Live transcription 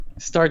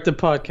Start the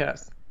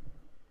podcast.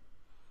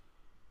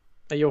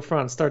 Hey, yo,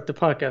 Franz, start the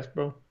podcast,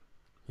 bro.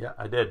 Yeah,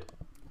 I did.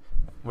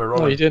 We're No,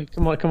 you rolling. didn't.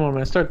 Come on,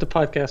 man. Start the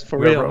podcast for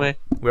We're real, ro- man.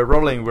 we're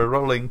rolling. We're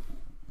rolling.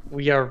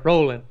 We are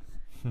rolling.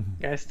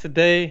 Guys,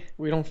 today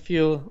we don't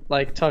feel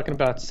like talking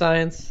about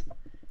science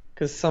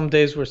because some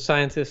days we're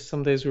scientists,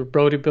 some days we're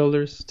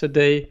bodybuilders.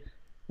 Today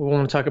we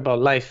want to talk about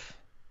life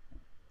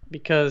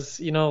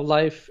because,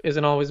 life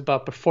isn't always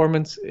about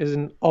performance,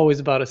 isn't always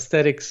about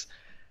aesthetics.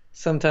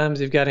 Sometimes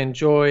you've got to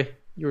enjoy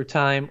your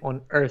time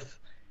on Earth,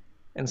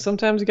 and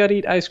sometimes you got to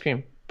eat ice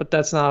cream. But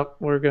that's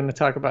not what we're going to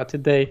talk about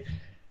today.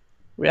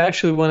 We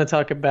actually want to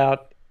talk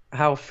about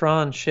how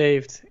Fran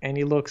shaved and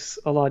he looks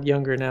a lot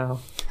younger now.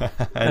 I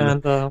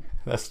lo- And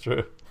that's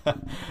true.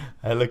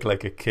 I look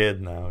like a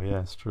kid now.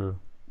 Yeah, it's true.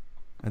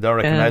 I don't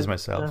recognize and uh,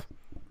 myself.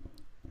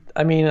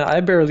 I mean,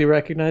 I barely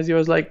recognize you. I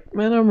was like,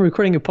 man, I'm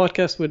recording a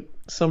podcast with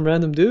some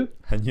random dude.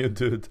 A new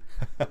dude.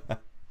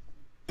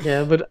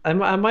 Yeah, but I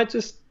might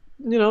just,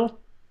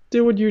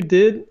 do what you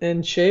did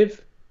and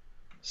shave.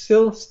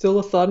 Still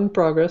a thought in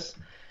progress.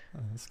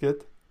 That's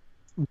good.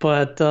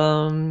 But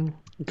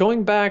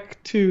going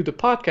back to the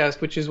podcast,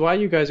 which is why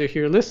you guys are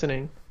here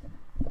listening,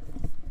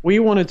 we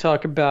want to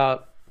talk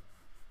about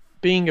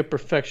being a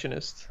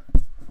perfectionist.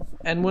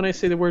 And when I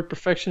say the word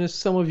perfectionist,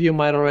 some of you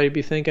might already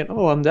be thinking,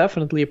 oh, I'm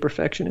definitely a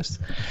perfectionist.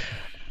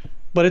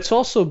 But it's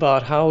also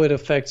about how it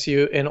affects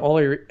you in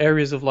all your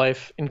areas of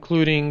life,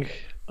 including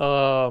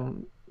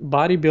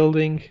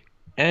bodybuilding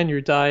and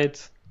your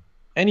diet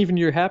and even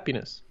your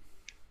happiness.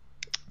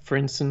 For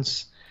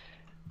instance,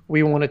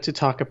 we wanted to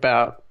talk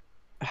about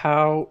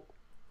how,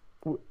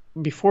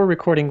 before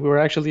recording, we were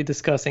actually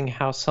discussing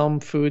how some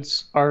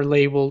foods are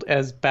labeled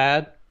as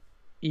bad,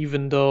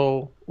 even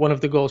though one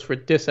of the goals for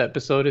this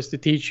episode is to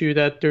teach you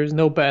that there's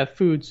no bad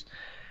foods.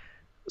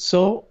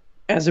 So,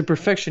 as a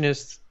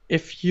perfectionist,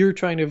 if you're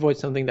trying to avoid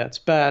something that's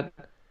bad,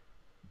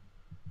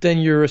 then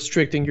you're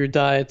restricting your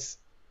diet.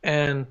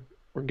 And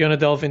we're going to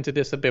delve into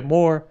this a bit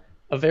more.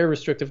 A very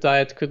restrictive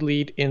diet could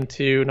lead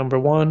into, number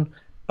one,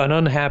 an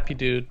unhappy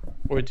dude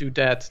or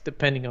dudette,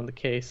 depending on the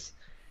case.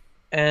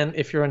 And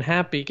if you're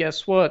unhappy,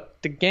 guess what?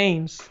 The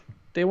gains,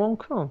 they won't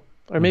come.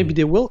 Or maybe Hmm.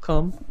 they will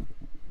come.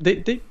 They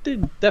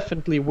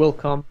definitely will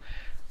come.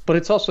 But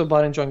it's also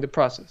about enjoying the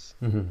process.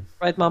 Hmm.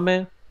 Right, my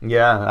man?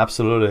 Yeah,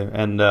 absolutely.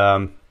 And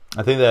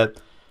I think that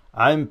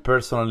I'm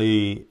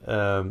personally,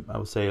 I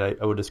would say,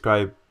 I would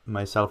describe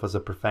myself as a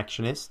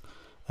perfectionist.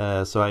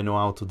 So I know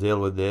how to deal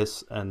with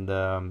this. And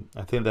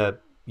I think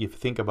that if you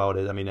think about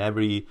it, I mean,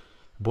 every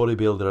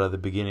bodybuilder at the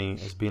beginning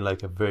has been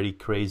like a very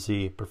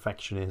crazy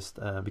perfectionist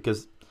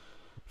because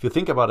if you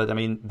think about it, I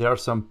mean, there are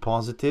some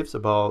positives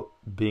about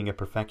being a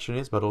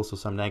perfectionist, but also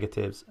some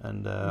negatives.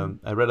 And Mm.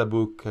 I read a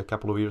book a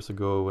couple of years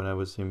ago when I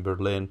was in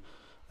Berlin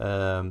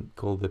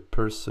called The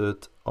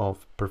Pursuit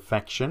of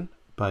Perfection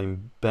by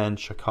Ben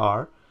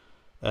Shakar.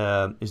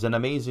 It's an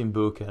amazing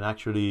book and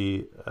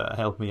actually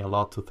helped me a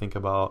lot to think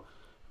about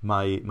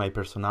my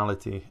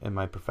personality and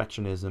my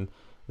perfectionism.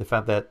 The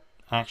fact that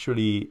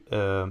actually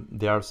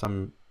there are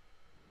some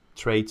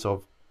traits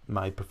of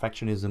my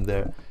perfectionism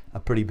that are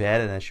pretty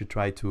bad, and I should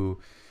try to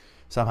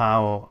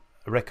somehow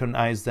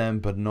recognize them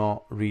but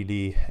not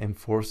really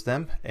enforce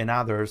them, and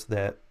others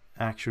that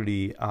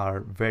actually are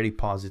very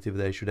positive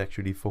that I should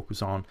actually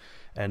focus on.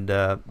 And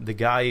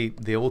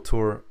the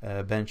author,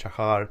 Ben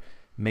Shahar,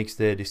 makes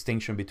the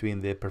distinction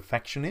between the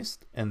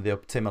perfectionist and the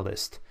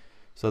optimalist.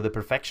 So the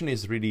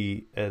perfectionist is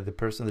really the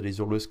person that is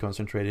always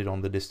concentrated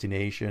on the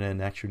destination,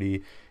 and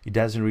actually it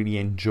doesn't really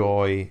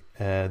enjoy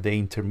the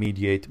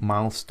intermediate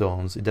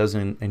milestones. It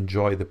doesn't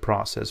enjoy the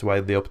process.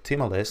 While the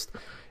optimalist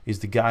is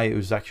the guy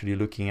who's actually he's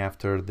looking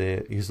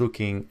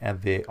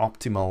at the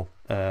optimal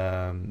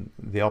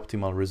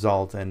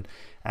result, and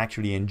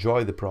actually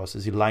enjoy the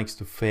process. He likes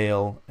to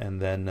fail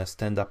and then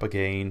stand up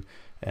again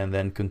and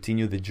then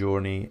continue the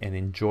journey and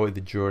enjoy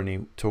the journey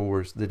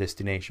towards the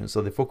destination.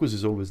 So the focus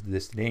is always the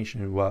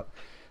destination. What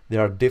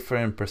there are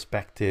different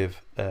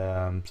perspective.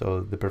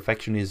 So the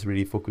perfectionist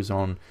really focus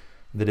on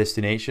the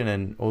destination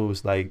and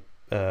always like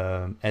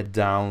head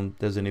down,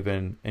 doesn't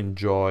even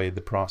enjoy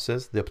the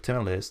process. The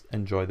optimalist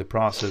enjoy the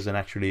process and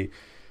actually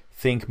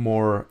think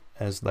more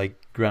as like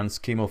grand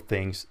scheme of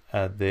things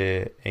at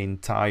the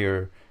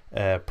entire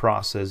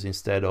process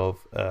instead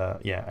of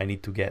I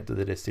need to get to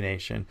the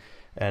destination.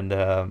 And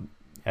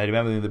I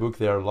remember in the book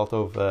there are a lot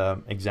of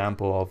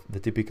example of the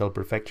typical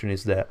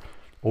perfectionist that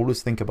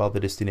always think about the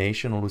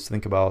destination, always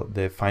think about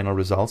the final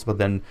results, but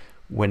then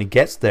when it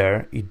gets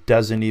there, it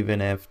doesn't even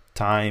have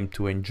time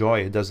to enjoy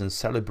it, doesn't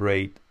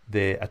celebrate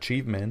the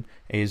achievement,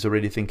 and is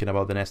already thinking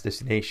about the next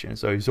destination.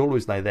 So it's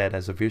always like that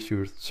as a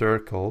vicious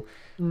circle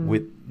Mm.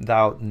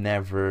 without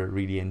never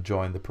really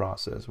enjoying the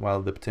process.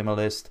 While the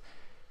optimalist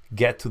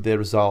get to the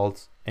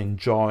result,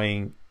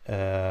 enjoy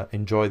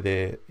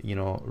the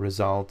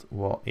result,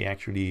 what he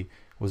actually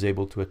was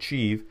able to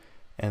achieve,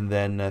 and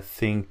then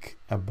think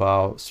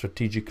about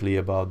strategically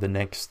about the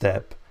next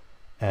step,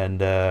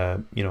 and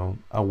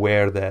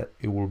aware that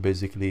it will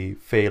basically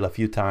fail a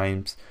few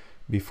times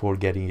before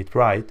getting it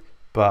right,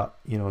 but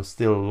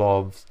still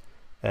loves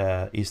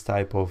his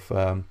type of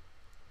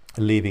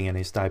living and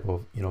his type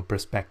of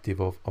perspective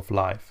of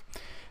life.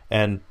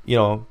 And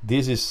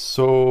this is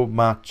so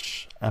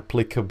much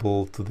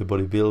applicable to the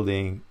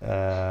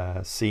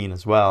bodybuilding scene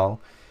as well.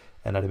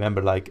 And I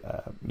remember, like,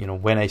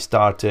 when I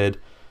started,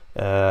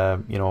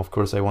 of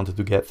course I wanted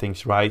to get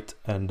things right,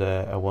 and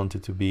I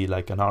wanted to be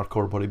like an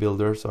hardcore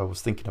bodybuilder. So I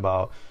was thinking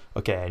about,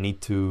 okay, I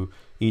need to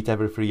eat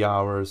every 3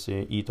 hours,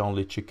 eat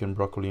only chicken,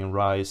 broccoli, and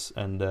rice,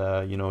 and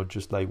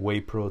just like whey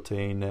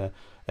protein,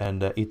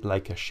 and eat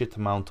like a shit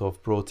amount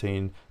of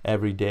protein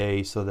every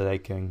day, so that I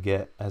can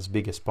get as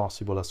big as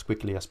possible, as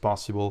quickly as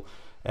possible.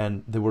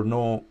 And there were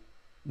no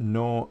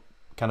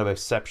kind of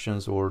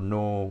exceptions, or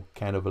no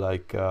kind of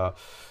like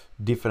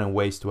different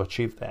ways to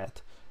achieve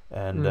that.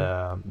 And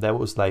that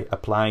was like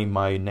applying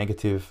my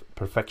negative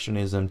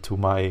perfectionism to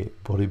my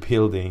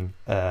bodybuilding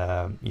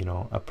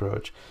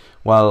approach.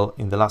 While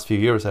in the last few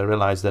years I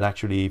realized that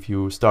actually, if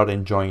you start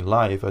enjoying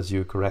life, as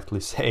you correctly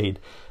said,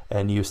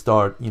 and you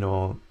start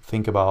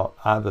think about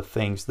other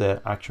things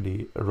that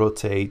actually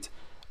rotate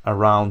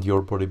around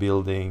your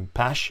bodybuilding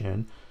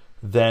passion,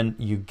 then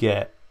you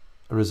get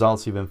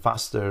results even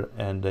faster,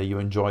 and you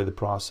enjoy the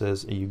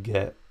process, and you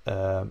get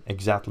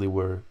exactly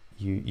where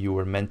you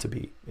were meant to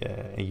be,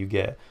 and you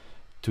get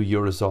to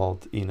your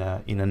result in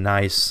a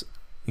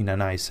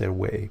nicer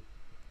way.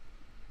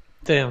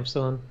 Damn,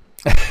 son.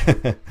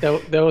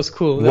 that was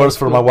cool. Words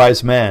from a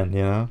wise man,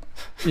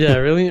 Yeah,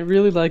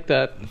 really like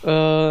that.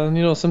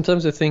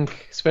 Sometimes I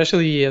think,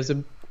 especially as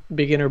a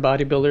beginner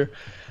bodybuilder,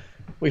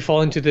 we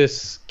fall into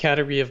this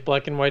category of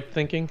black and white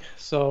thinking.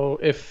 So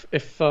if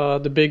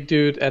the big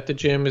dude at the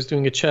gym is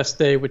doing a chest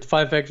day with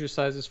 5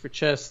 exercises for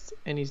chest,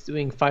 and he's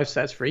doing 5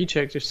 sets for each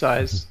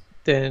exercise,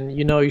 then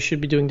you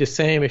should be doing the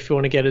same if you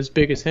want to get as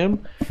big as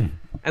him.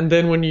 And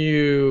then when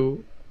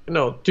you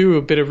do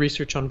a bit of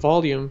research on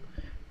volume,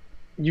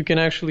 you can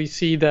actually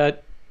see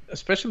that,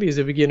 especially as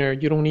a beginner,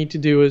 you don't need to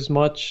do as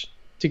much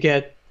to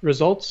get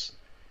results.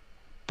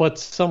 But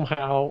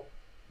somehow,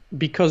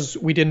 because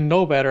we didn't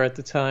know better at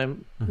the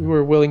time, we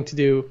were willing to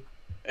do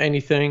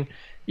anything,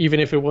 even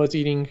if it was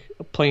eating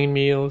plain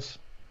meals,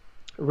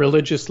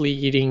 religiously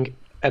eating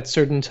at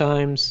certain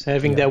times,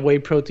 having that whey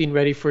protein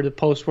ready for the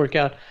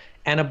post-workout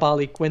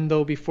anabolic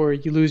window before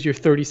you lose your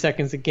 30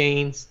 seconds of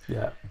gains.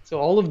 So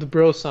all of the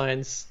bro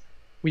signs,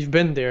 we've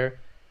been there.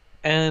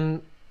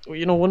 And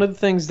one of the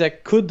things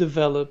that could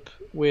develop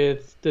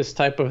with this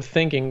type of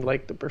thinking,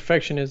 like the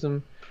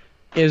perfectionism,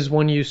 is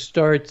when you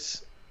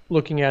start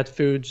looking at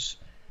foods,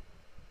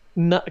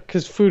 not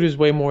because food is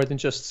way more than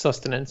just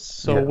sustenance.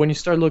 So when you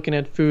start looking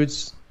at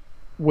foods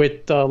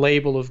with the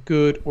label of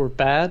good or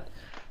bad,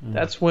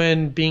 that's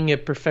when being a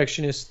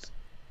perfectionist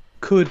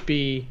could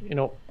be,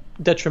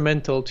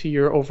 detrimental to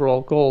your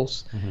overall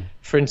goals.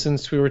 For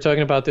instance, we were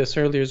talking about this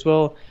earlier as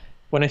well.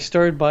 When I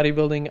started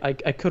bodybuilding,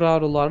 I cut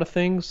out a lot of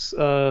things.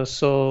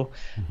 So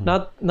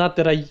not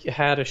that I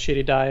had a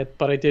shitty diet,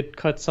 but I did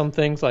cut some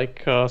things,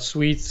 like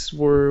sweets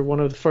were one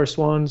of the first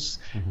ones,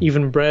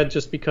 even bread,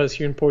 just because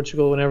here in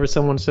Portugal, whenever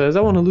someone says,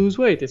 I want to lose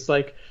weight, it's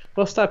like,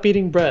 well, stop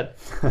eating bread.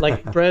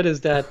 Like, bread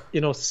is that,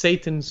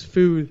 Satan's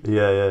food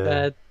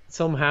that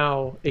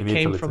somehow it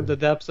came from the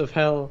depths of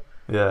hell.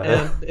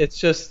 And it's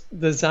just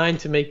designed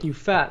to make you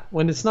fat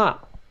when it's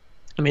not.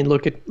 I mean,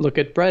 look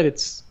at bread.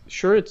 It's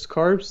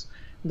carbs.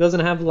 It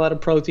doesn't have a lot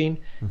of protein,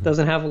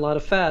 doesn't have a lot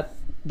of fat,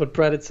 but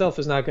bread itself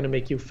is not going to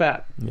make you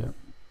fat.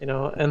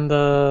 And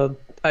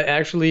I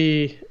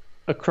actually,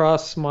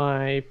 across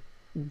the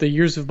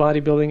years of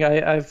bodybuilding,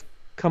 I've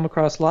come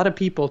across a lot of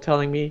people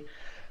telling me,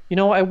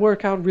 I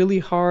work out really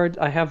hard,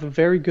 I have a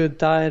very good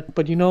diet,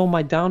 but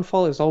my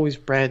downfall is always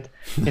bread.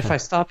 If I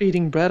stop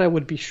eating bread, I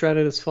would be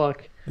shredded as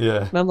fuck.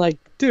 And I'm like,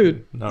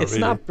 dude, it's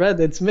not bread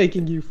that's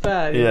making you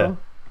fat, you know?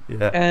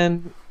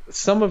 And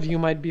some of you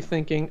might be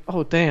thinking,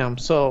 oh, damn,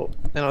 so,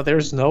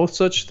 there's no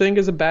such thing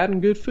as a bad and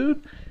good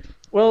food?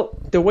 Well,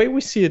 the way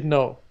we see it,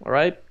 no, all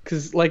right?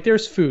 Because,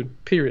 there's food,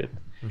 period.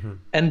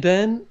 And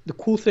then the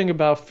cool thing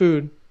about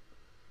food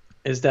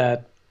is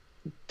that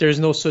there's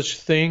no such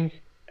thing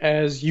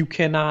as you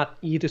cannot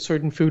eat a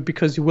certain food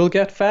because you will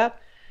get fat.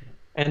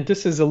 And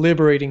this is a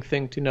liberating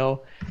thing to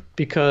know,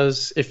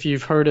 because if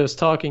you've heard us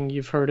talking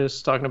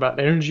about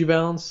energy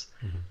balance.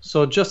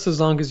 So just as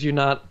long as you're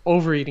not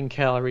overeating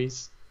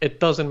calories, it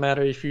doesn't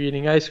matter if you're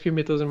eating ice cream,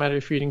 it doesn't matter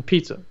if you're eating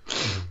pizza.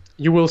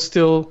 You will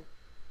still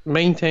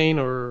maintain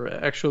or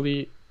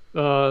actually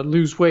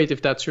lose weight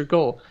if that's your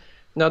goal.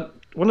 Now,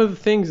 one of the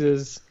things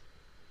is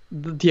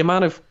the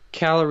amount of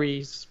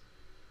calories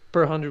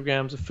per 100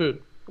 grams of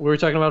food. We were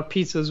talking about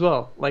pizza as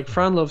well. Like,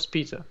 Fran loves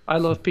pizza. I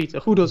love pizza.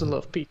 Who doesn't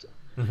love pizza?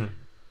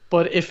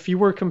 But if you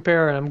were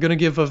comparing, I'm going to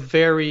give a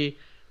very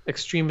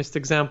extremist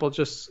example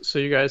just so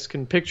you guys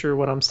can picture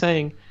what I'm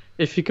saying.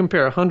 If you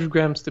compare 100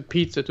 grams of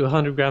pizza to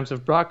 100 grams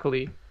of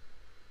broccoli,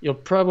 you'll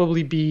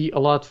probably be a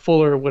lot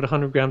fuller with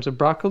 100 grams of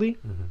broccoli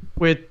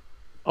with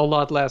a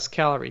lot less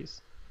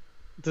calories.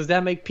 Does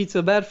that make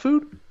pizza bad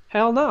food?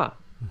 Hell nah.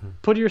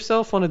 Put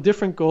yourself on a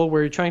different goal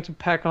where you're trying to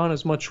pack on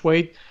as much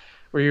weight,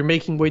 where you're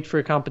making weight for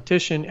a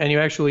competition and you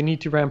actually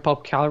need to ramp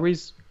up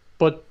calories,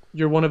 but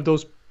you're one of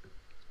those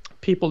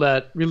people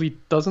that really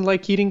doesn't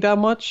like eating that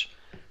much,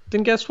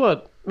 then guess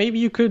what? Maybe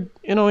you could,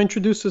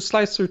 introduce a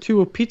slice or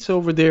two of pizza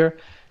over there,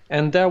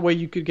 and that way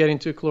you could get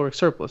into a caloric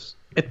surplus.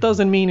 It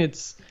doesn't mean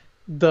it's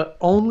the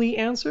only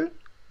answer,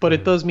 but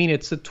it does mean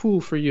it's a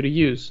tool for you to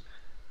use.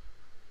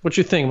 What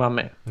you think, my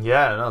man?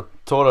 Yeah, no,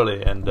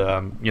 totally. And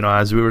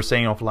as we were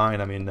saying offline,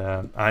 I mean,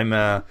 I'm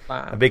a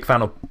big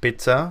fan of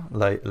pizza,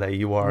 like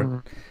you are.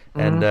 Mm.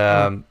 And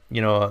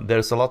Mm.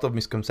 there's a lot of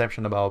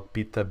misconception about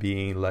pizza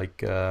being like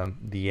the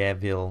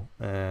evil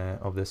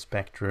of the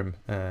spectrum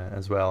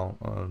as well.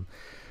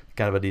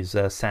 Kind of this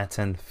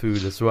Satan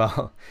food as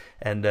well.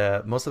 And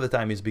most of the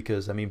time is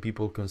because, I mean,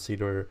 people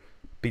consider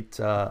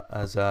pizza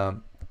as a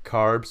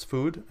carbs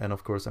food. And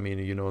of course, I mean,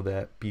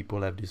 that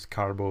people have this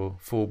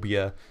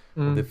carbophobia,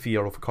 or the Mm.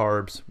 fear of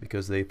carbs,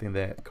 because they think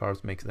that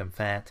carbs makes them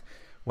fat.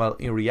 Well,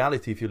 in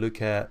reality, if you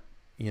look at,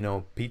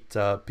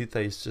 pizza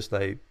is just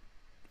like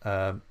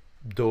uh,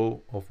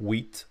 dough of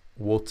wheat,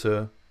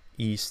 water,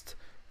 yeast,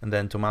 and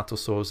then tomato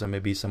sauce and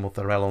maybe some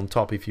mozzarella on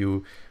top if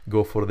you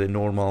go for the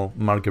normal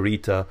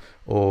margarita,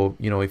 or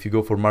if you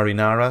go for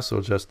marinara,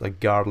 so just like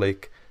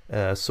garlic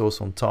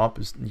sauce on top,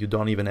 you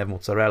don't even have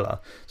mozzarella.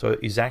 So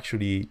it's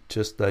actually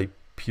just like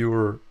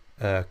pure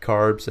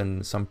carbs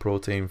and some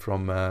protein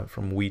from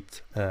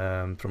wheat,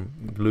 from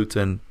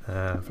gluten,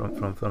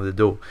 from the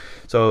dough.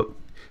 So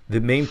the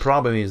main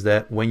problem is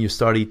that when you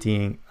start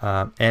eating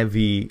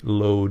heavy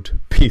load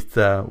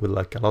pizza with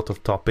like a lot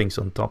of toppings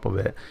on top of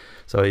it,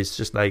 so it's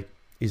just like,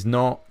 it's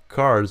not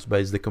carbs, but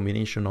it's the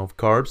combination of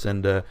carbs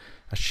and a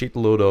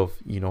shitload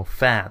of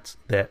fats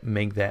that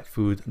make that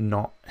food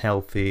not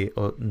healthy,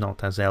 or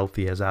not as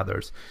healthy as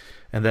others.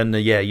 And then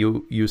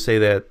you say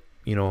that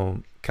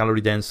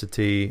calorie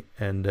density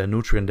and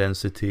nutrient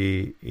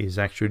density is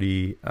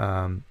actually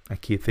a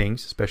key thing,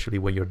 especially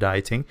when you're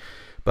dieting.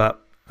 But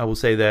I will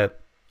say that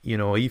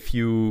if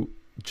you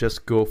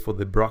just go for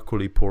the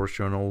broccoli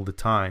portion all the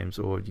times,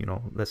 or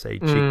let's say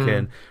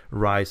chicken,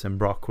 rice and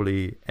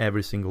broccoli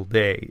every single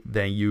day,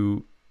 then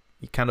you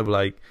kind of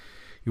like,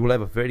 you will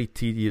have a very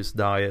tedious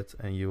diet,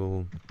 and you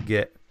will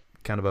get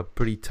kind of a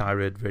pretty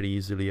tired very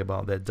easily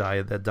about that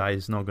diet. That diet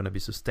is not going to be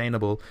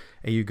sustainable,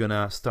 and you're going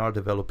to start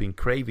developing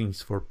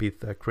cravings for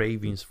pizza,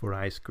 cravings for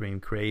ice cream,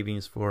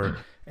 cravings for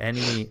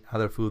any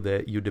other food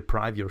that you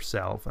deprive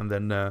yourself. And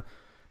then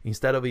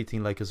instead of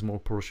eating like a small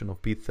portion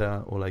of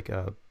pizza, or like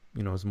a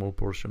small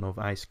portion of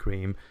ice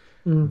cream,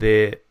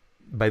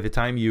 by the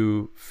time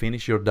you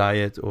finish your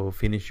diet or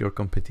finish your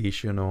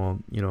competition, or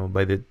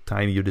by the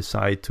time you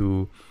decide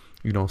to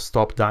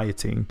stop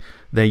dieting,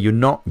 then you're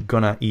not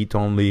gonna eat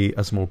only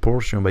a small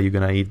portion, but you're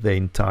gonna eat the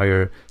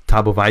entire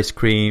tub of ice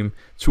cream,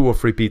 2 or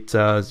 3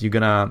 pizzas. You're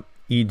gonna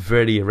eat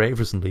very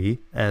ravenously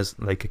as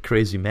like a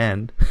crazy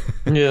man.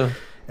 Yeah.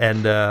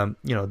 And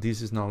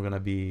this is not going to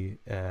be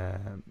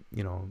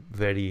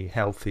very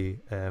healthy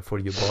for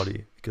your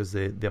body, because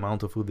the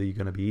amount of food that you're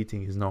going to be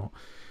eating is not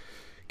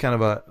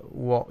kind of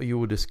what you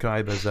would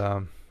describe as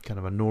a kind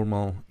of a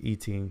normal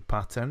eating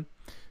pattern.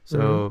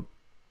 So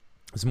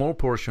small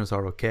portions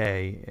are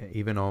okay,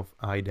 even of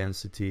high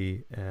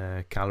density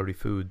calorie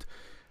food,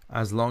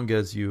 as long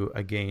as you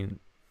again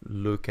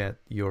look at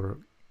your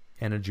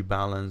energy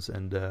balance,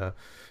 and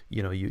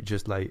you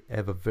just like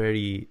have a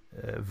very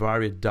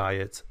varied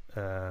diet,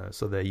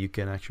 so that you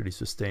can actually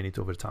sustain it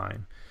over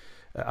time.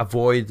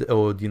 Avoid,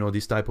 or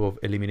this type of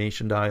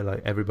elimination diet,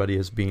 like everybody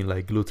has been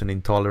like gluten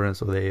intolerant,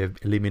 so they have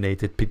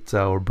eliminated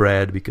pizza or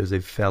bread because they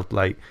felt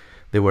like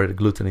they were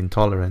gluten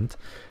intolerant.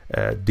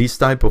 These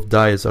type of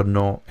diets are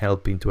not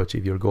helping to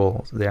achieve your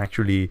goals. They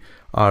actually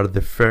are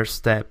the first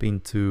step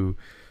into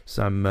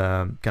some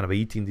kind of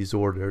eating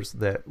disorders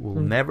that will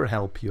never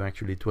help you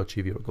actually to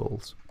achieve your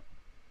goals.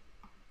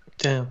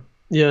 Damn.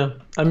 Yeah.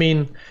 I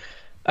mean,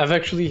 I've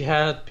actually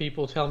had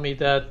people tell me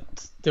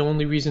that the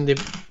only reason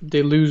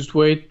they lose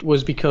weight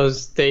was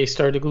because they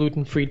started a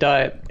gluten-free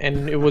diet,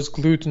 and it was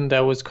gluten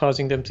that was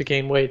causing them to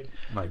gain weight.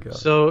 My God.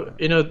 So,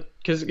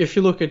 because if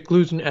you look at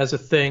gluten as a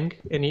thing,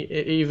 and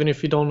even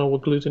if you don't know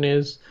what gluten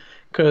is,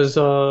 because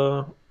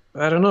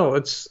I don't know,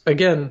 it's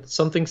again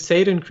something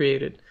Satan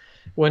created.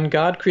 When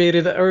God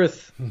created the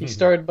earth, he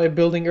started by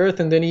building earth,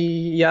 and then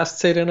he asked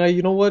Satan, "Oh,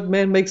 you know what,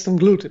 man, make some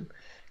gluten,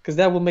 because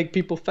that will make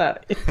people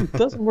fat." It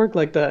doesn't work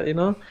like that,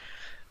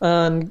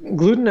 And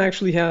gluten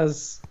actually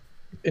has,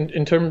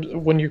 in terms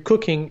when you're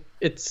cooking,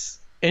 it's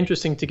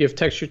interesting to give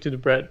texture to the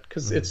bread,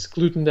 because it's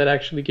gluten that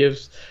actually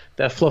gives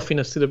that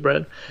fluffiness to the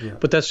bread. Yeah.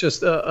 But that's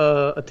just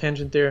a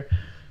tangent there.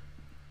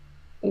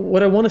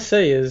 What I want to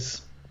say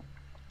is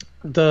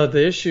the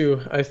issue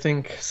I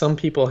think some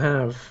people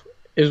have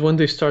is when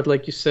they start,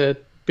 like you said,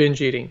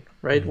 binge eating,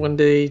 right? When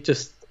they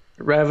just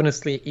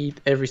ravenously eat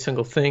every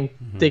single thing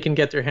they can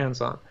get their hands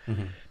on.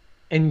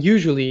 And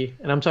usually,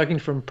 and I'm talking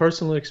from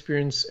personal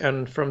experience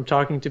and from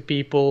talking to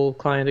people,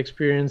 client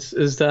experience,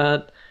 is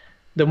that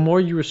the more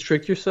you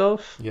restrict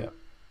yourself,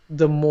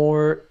 the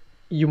more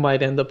you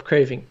might end up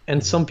craving.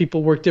 And some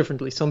people work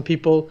differently. Some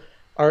people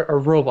are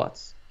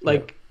robots.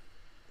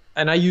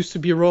 And I used to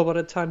be a robot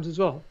at times as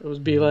well. It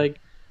would be like,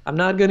 I'm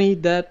not going to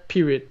eat that,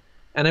 period.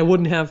 and I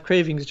wouldn't have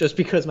cravings just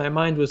because my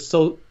mind was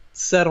so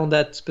set on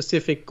that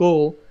specific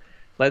goal,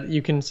 like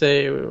you can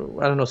say, I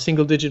don't know,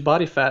 single digit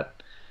body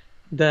fat,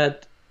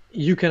 that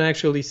you can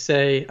actually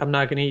say, I'm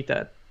not going to eat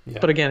that. Yeah.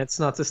 But again, it's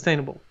not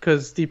sustainable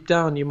because deep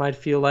down you might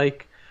feel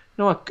like,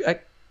 no, I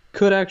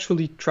could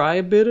actually try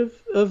a bit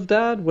of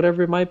that,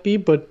 whatever it might be,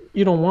 but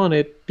you don't want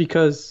it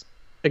because,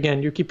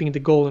 again, you're keeping the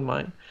goal in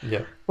mind.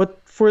 Yeah. But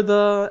for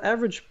the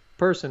average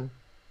person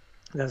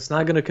that's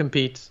not going to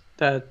compete,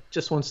 that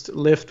just wants to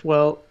lift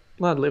well,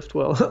 not lift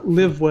well,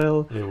 live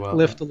well, Yeah, well, yeah.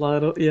 lift a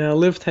lot of, yeah,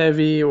 lift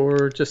heavy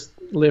or just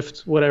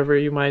lift whatever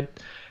you might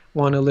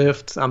want to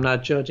lift. I'm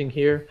not judging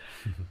here.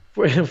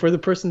 For the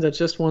person that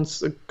just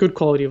wants a good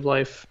quality of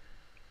life,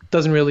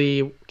 doesn't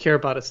really care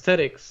about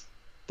aesthetics,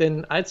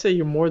 then I'd say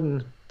you're more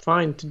than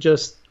fine to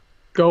just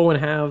go and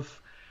have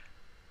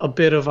a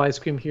bit of ice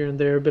cream here and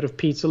there, a bit of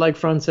pizza. Like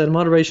Fran said,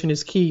 moderation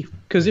is key.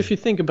 Because if you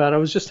think about it, I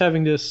was just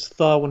having this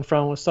thought when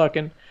Fran was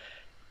talking.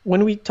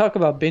 When we talk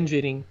about binge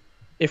eating,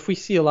 if we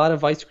see a lot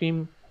of ice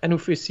cream and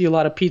if we see a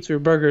lot of pizza or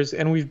burgers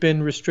and we've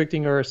been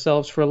restricting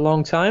ourselves for a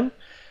long time,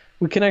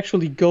 we can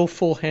actually go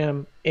full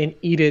ham and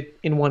eat it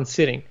in one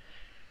sitting.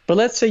 But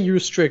let's say you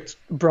restrict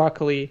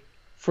broccoli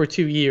for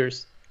 2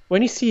 years.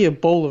 When you see a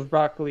bowl of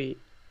broccoli,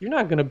 you're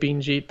not going to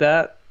binge eat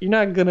that. You're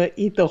not going to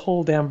eat the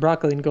whole damn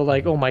broccoli and go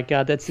like, oh my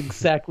God, that's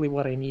exactly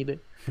what I needed.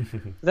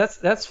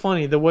 That's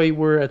funny, the way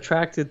we're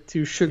attracted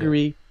to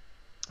sugary,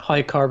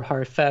 high carb,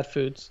 high fat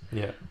foods.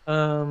 Yeah.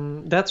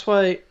 That's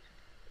why,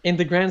 in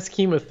the grand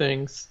scheme of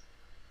things,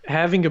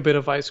 having a bit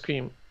of ice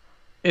cream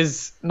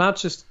is not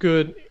just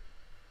good.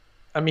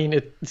 I mean,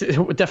 it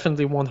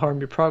definitely won't harm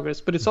your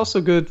progress, but it's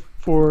also good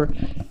for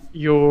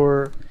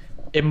your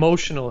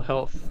emotional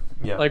health.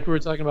 Yeah. Like we were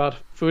talking about,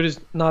 food is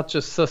not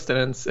just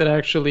sustenance. It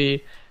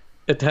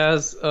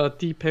has a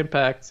deep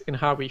impact in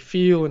how we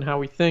feel and how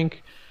we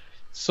think.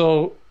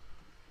 So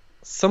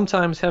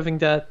sometimes having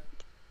that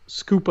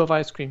scoop of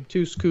ice cream,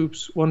 2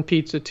 scoops, 1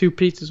 pizza, 2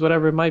 pizzas,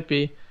 whatever it might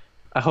be.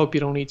 I hope you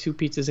don't eat 2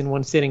 pizzas in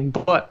one sitting,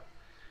 but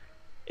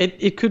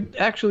it could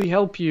actually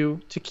help you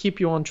to keep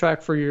you on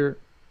track for your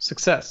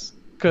success.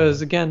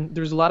 Because again,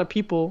 there's a lot of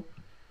people,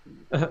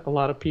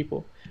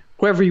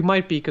 whoever you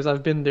might be, because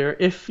I've been there.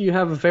 If you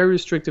have a very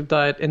restrictive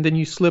diet and then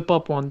you slip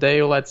up one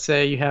day, or let's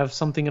say you have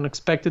something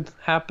unexpected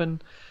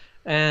happen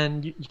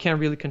and you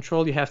can't really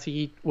control, you have to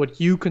eat what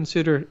you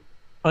consider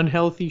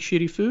unhealthy,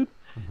 shitty food,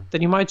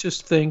 then you might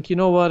just think, you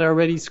know what, I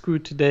already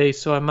screwed today,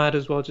 so I might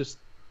as well just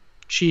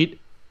cheat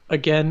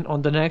again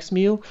on the next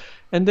meal.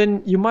 And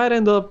then you might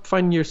end up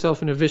finding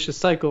yourself in a vicious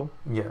cycle.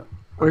 Yeah.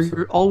 Where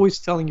you're always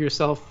telling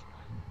yourself,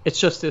 it's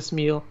just this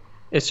meal,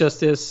 it's just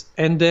this,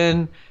 and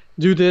then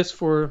do this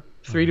for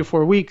 3 to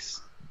 4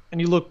 weeks, and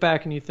you look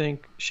back and you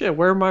think, shit,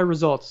 where are my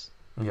results?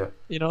 Yeah.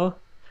 You know?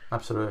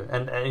 Absolutely.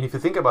 And if you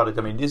think about it,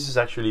 I mean, this is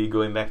actually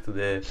going back to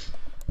the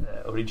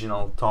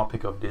original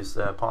topic of this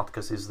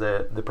podcast, is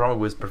the problem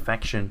with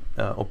perfection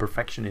or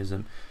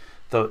perfectionism.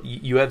 So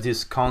you have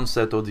this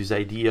concept or this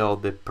idea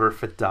of the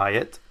perfect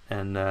diet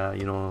and,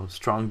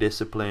 strong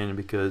discipline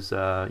because,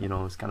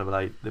 it's kind of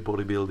like the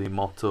bodybuilding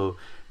motto,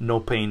 no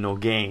pain, no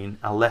gain,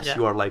 unless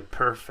you are like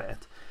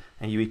perfect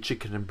and you eat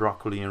chicken and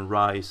broccoli and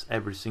rice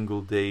every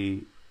single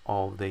day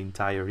of the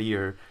entire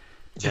year,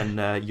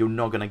 then you're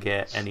not going to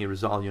get any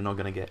result. You're not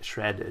going to get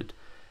shredded.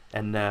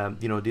 And,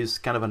 this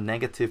kind of a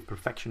negative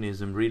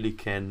perfectionism really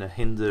can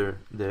hinder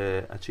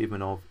the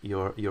achievement of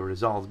your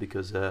results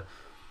because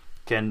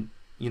can,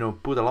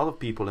 put a lot of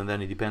people, and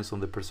then it depends on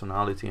the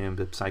personality and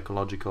the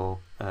psychological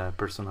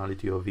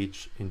personality of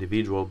each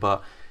individual,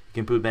 but you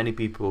can put many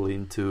people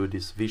into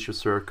this vicious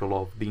circle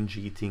of binge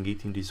eating,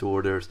 eating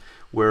disorders,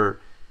 where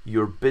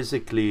you're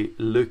basically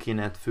looking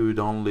at food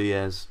only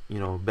as,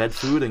 bad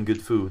food and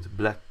good food,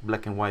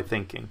 black and white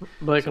thinking.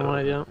 Black and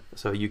white, yeah.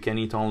 So you can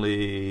eat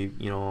only,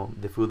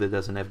 the food that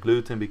doesn't have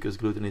gluten because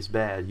gluten is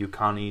bad. You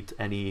can't eat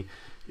any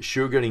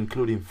sugar,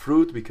 including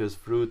fruit, because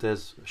fruit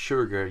has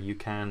sugar. You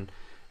can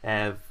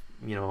have,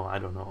 I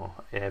don't know,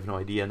 I have no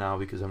idea now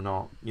because I'm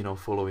not,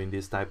 following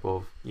this type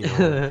of,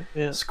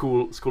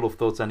 school of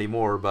thoughts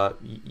anymore, but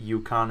you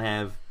can't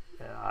have,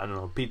 I don't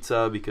know,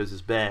 pizza because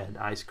it's bad,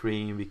 ice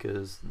cream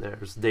because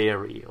there's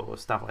dairy or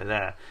stuff like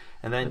that.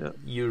 And then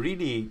you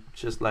really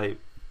just like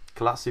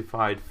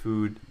classified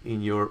food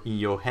in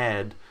your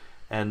head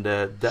and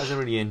doesn't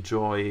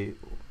really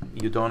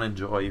you don't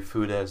enjoy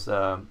food as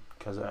kind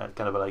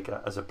of like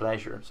as a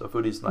pleasure. So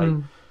food is like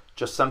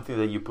just something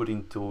that you put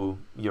into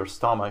your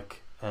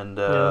stomach and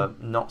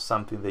not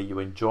something that you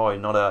enjoy,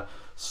 not a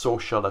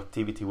social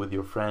activity with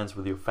your friends,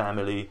 with your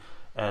family.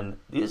 And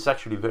this is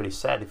actually very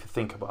sad if you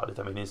think about it.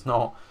 I mean, it's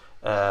not,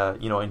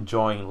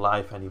 enjoying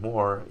life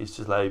anymore. It's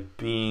just like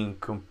being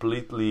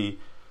completely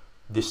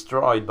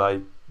destroyed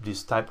by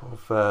this type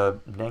of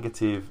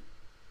negative,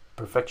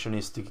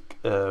 perfectionistic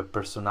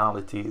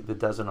personality that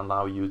doesn't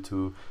allow you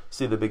to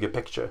see the bigger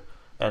picture.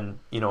 And,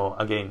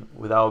 again,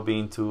 without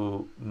being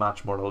too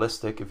much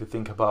moralistic, if you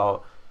think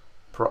about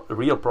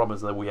real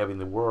problems that we have in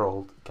the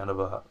world, kind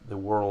of the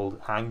world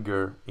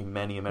hunger in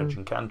many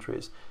emerging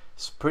countries,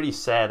 it's pretty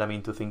sad. I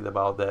mean, to think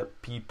about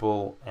that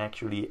people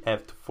actually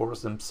have to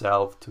force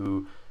themselves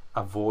to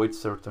avoid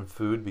certain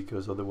food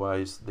because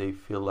otherwise they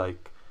feel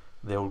like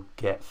they'll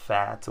get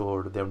fat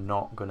or they're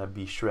not gonna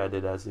be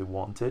shredded as they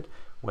wanted.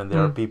 When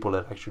there are people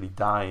that are actually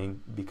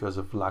dying because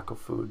of lack of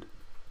food.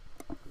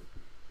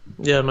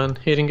 Yeah, man,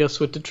 hitting us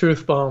with the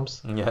truth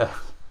bombs. Yeah.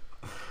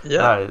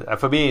 Yeah.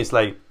 For me, it's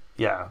like,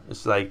 yeah,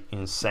 it's like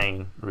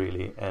insane,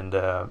 really. And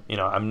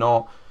I'm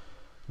not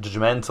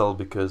judgmental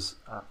because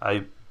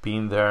I've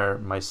been there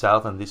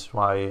myself, and this is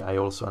why I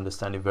also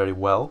understand it very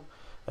well.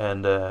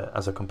 And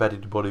as a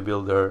competitive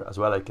bodybuilder as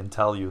well, I can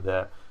tell you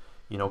that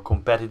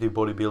competitive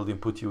bodybuilding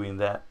put you in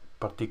that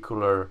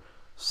particular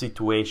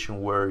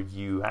situation where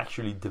you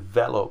actually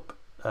develop,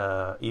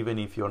 even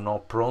if you're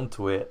not prone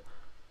to it,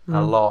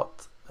 a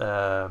lot.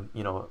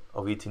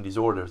 Of eating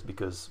disorders,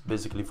 because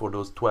basically for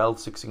those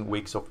 16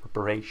 weeks of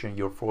preparation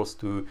you're forced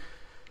to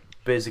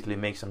basically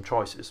make some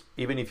choices.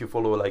 Even if you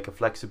follow like a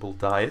flexible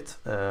diet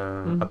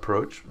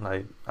approach,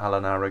 like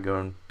Alan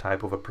Aragon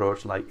type of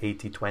approach, like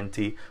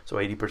 80-20, so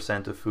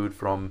 80% of food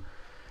from,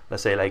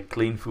 let's say, like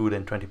clean food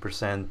and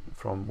 20%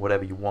 from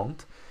whatever you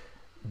want.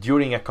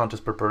 During a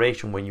contest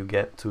preparation, when you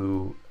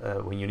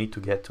need to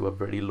get to a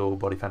very low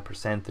body fat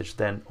percentage,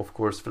 then of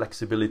course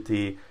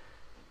flexibility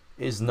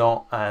is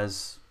not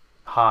as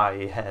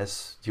high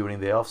as during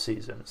the off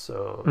season.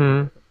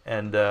 So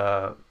and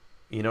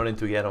in order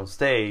to get on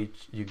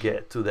stage, you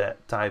get to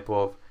that type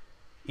of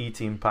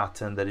eating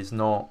pattern that is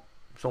not,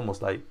 it's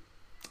almost like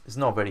it's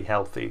not very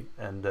healthy.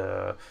 And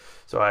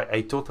so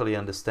I totally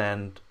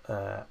understand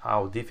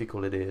how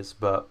difficult it is,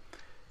 but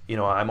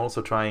I'm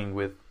also trying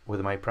with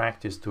my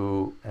practice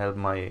to help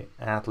my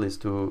athletes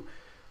to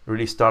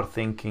really start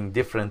thinking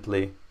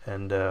differently,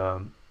 and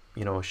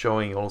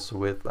showing also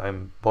with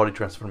body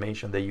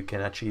transformation that you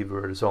can achieve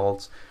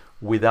results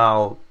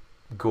without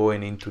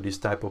going into this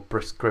type of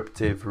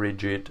prescriptive,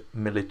 rigid,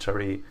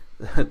 military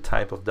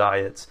type of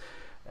diets.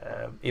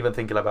 Even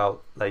thinking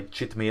about like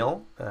cheat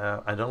meal.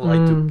 I don't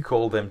like to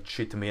call them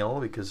cheat meal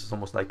because it's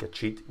almost like a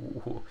cheat.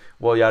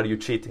 Why are you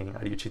cheating?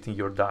 Are you cheating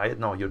your diet?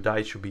 No, your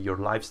diet should be your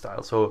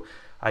lifestyle. So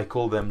I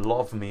call them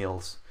love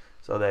meals.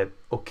 So that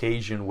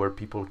occasion where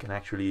people can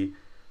actually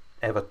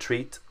have a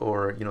treat,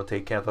 or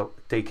take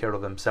care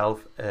of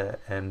themselves,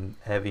 and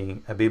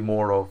having a bit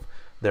more of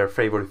their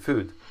favorite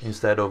food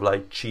instead of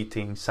like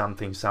cheating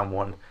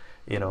someone.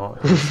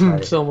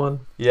 Like,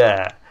 Someone.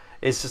 Yeah,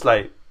 it's just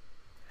like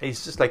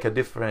a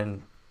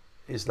different.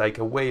 It's like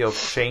a way of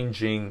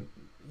changing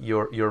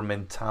your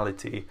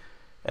mentality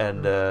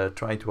and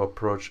trying to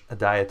approach a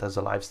diet as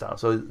a lifestyle,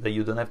 so that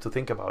you don't have to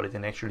think about it,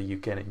 and actually you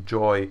can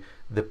enjoy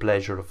the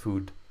pleasure of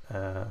food.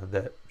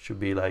 That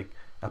should be like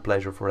a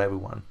pleasure for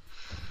everyone.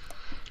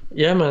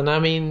 Yeah, man. I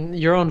mean,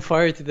 you're on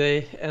fire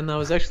today, and I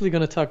was actually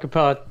going to talk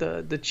about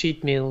the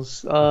cheat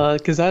meals,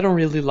 because I don't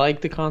really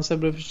like the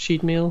concept of a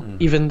cheat meal.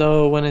 Even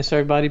though when I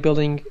started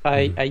bodybuilding,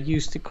 I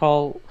used to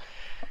call,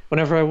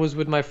 whenever I was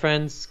with my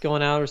friends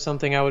going out or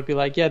something, I would be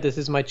like, yeah, this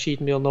is my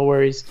cheat meal, no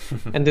worries.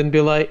 And then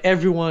be like,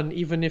 everyone,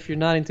 even if you're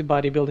not into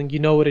bodybuilding, you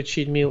know what a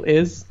cheat meal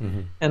is.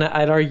 And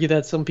I'd argue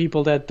that some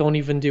people that don't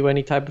even do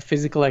any type of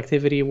physical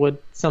activity would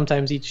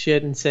sometimes eat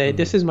shit and say,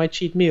 this is my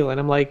cheat meal. And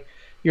I'm like,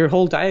 your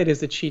whole diet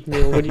is a cheat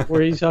meal. What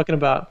are you talking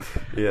about?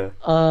 Yeah.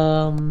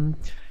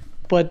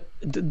 But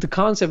the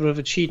concept of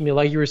a cheat meal,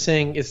 like you were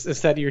saying,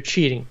 is that you're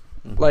cheating.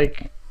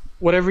 Like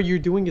whatever you're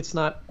doing, it's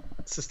not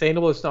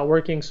sustainable, it's not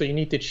working, so you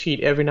need to cheat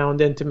every now and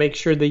then to make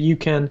sure that you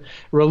can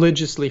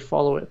religiously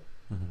follow it.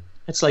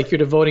 It's like you're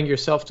devoting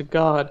yourself to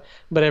God,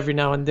 but every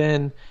now and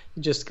then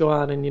you just go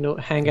out and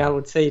hang out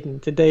with Satan.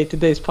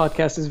 Today's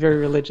podcast is very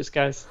religious,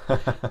 guys.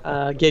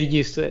 Get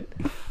used to it.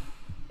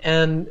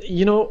 And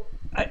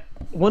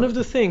one of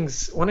the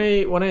things when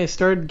I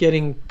started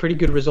getting pretty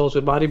good results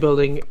with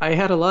bodybuilding, I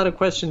had a lot of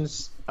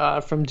questions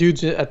from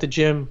dudes at the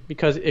gym,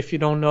 because if you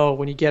don't know,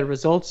 when you get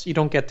results, you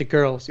don't get the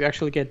girls, you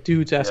actually get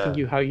dudes asking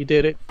you how you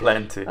did it.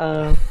 Plenty.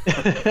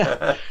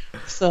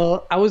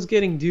 So I was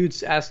getting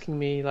dudes asking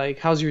me like,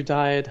 how's your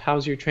diet,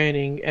 how's your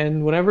training?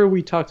 And whenever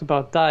we talked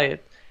about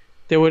diet,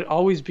 they would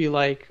always be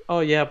like, oh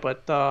yeah,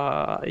 but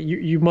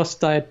you must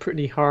diet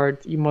pretty hard,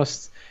 you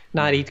must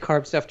not eat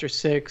carbs after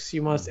 6,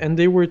 you must. And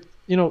they were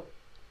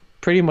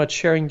pretty much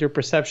sharing their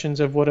perceptions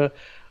of what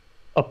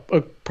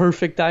a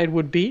perfect diet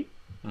would be.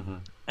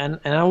 And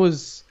I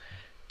was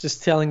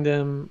just telling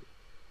them,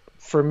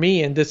 for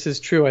me, and this is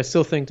true, I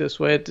still think this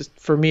way,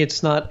 for me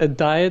it's not a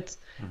diet,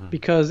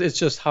 because it's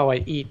just how I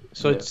eat.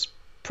 So it's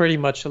pretty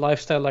much a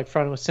lifestyle, like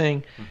Fran was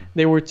saying.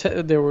 They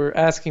were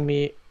asking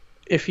me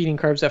if eating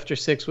carbs after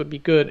 6 would be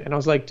good, and I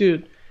was like,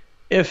 dude,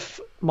 if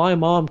my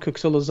mom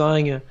cooks a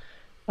lasagna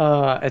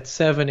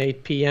at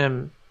 8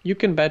 p.m., you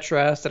can bet your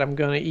ass that I'm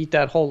going to eat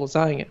that whole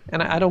lasagna.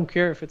 And I don't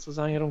care if it's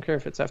lasagna, I don't care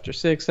if it's after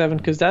 6, 7,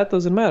 because that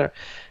doesn't matter.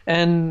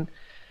 And,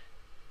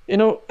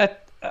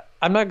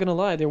 I'm not going to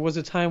lie, there was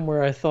a time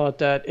where I thought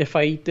that if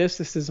I eat this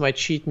is my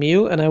cheat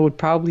meal, and I would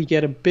probably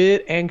get a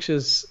bit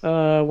anxious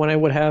when I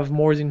would have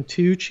more than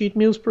 2 cheat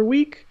meals per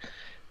week.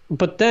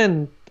 But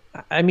then,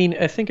 I mean,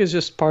 I think it's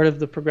just part of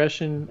the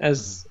progression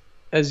as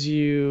as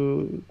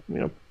you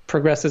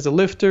progress as a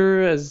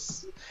lifter,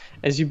 as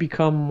you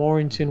become more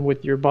in tune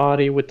with your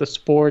body, with the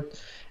sport.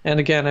 And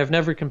again, I've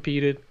never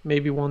competed.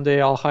 Maybe one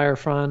day I'll hire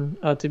Fran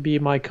to be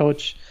my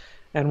coach,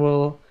 and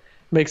we'll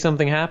make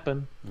something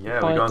happen. Yeah,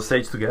 we go on But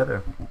stage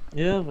together.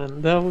 yeah,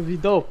 man, that would be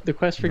dope. The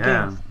Quest for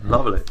Yeah, Games.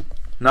 lovely.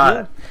 No,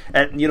 Yeah.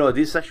 and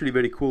this is actually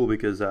very cool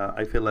because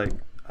I feel like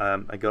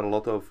I got a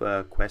lot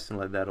of questions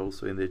like that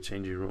also in the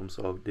changing rooms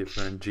of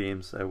different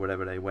gyms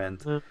wherever I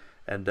went, Yeah.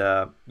 and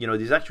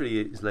this actually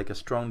is like a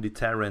strong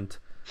deterrent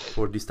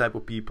for this type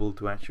of people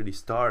to actually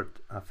start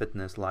a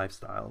fitness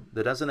lifestyle.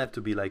 That doesn't have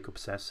to be like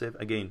obsessive.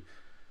 Again,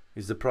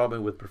 is the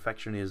problem with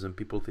perfectionism.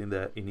 People think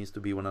that it needs to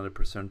be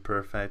 100%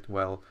 perfect.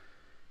 Well,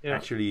 Yeah.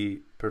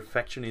 actually,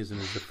 perfectionism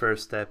is the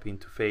first step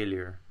into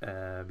failure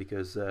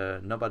because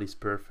nobody's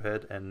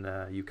perfect, and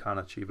you can't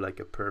achieve like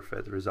a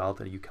perfect result,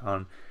 and you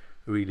can't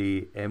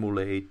really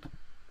emulate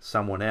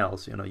someone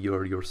else.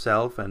 You're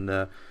yourself, and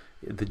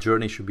the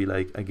journey should be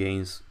like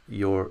against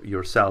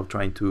yourself,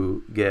 trying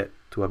to get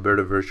to a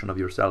better version of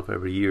yourself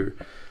every year.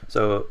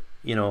 So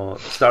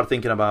start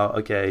thinking about,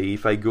 okay,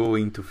 if I go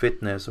into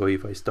fitness, or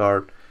if I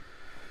start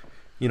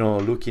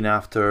looking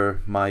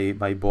after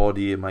my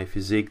body and my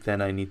physique,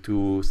 then I need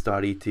to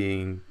start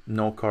eating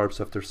no carbs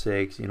after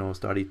sex,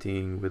 start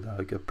eating with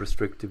like a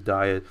restrictive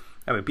diet.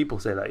 I mean, people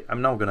say like,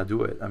 I'm not gonna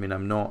do it. I mean,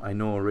 I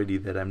know already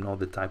that I'm not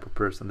the type of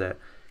person that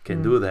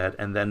can do that,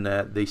 and then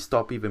they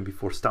stop even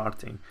before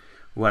starting.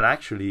 When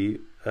actually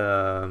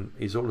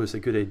is always a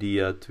good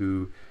idea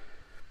to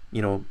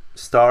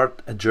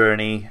start a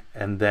journey,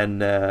 and then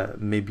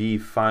maybe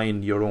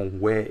find your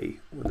own way.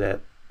 That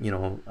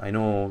I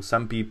know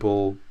some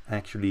people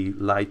actually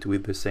like to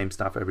eat the same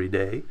stuff every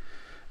day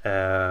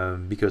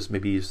because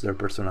maybe it's their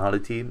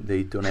personality.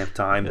 They don't have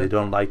time. They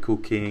don't like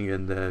cooking,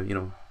 and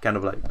kind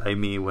of like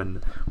me,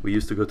 when we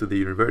used to go to the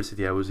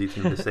university, I was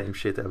eating the same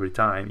shit every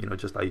time.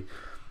 Just like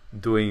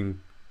doing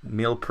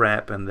meal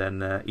prep, and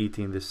then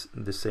eating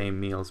the same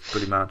meals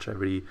pretty much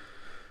every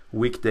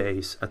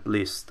weekdays at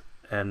least.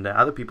 And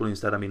other people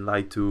instead,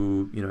 like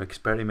to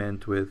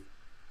experiment with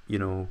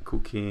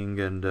cooking,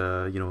 and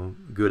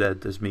good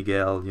at, as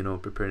Miguel,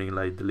 preparing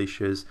like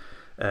delicious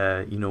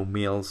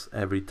meals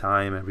every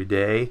time, every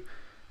day.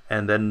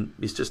 And then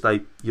it's just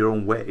like your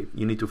own way.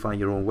 You need to find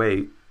your own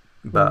way,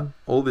 but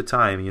all the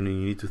time you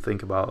need to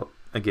think about,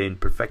 again,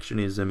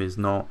 perfectionism is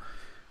not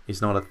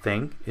a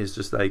thing. It's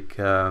just like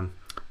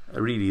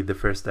really the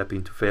first step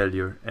into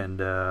failure, and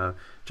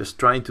just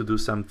trying to do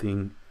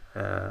something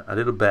a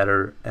little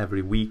better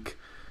every week,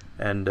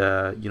 and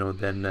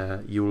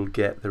then you will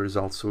get the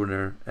results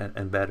sooner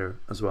and better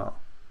as well.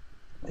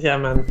 Yeah,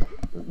 man.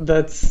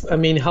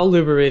 How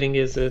liberating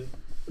is it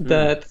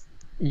that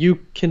you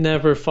can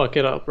never fuck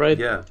it up, right?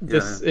 Yeah.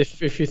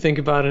 If you think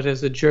about it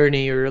as a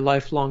journey or a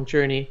lifelong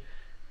journey,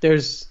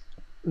 there's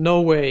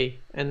no way,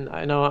 and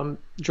I know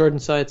Jordan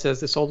Side says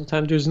this all the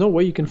time, there's no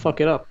way you can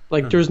fuck it up.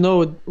 Like, there's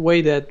no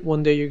way that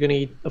one day you're going to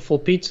eat a full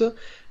pizza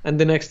and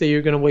the next day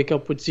you're going to wake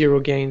up with zero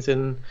gains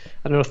and,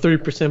 I don't know,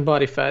 30%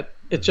 body fat.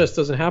 It just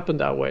doesn't happen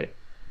that way.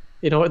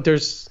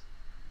 There's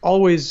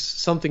always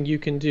something you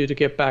can do to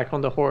get back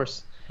on the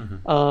horse.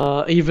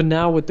 Even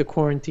now with the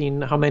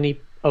quarantine, how many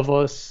of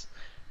us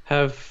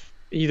have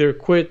either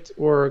quit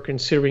or are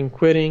considering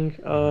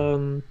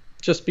quitting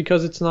just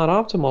because it's not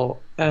optimal?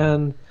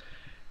 And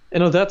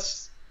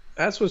that's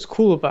what's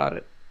cool about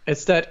it.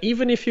 It's that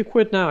even if you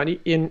quit now, and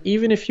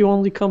even if you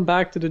only come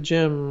back to the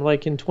gym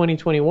like in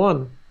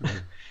 2021,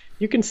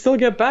 you can still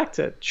get back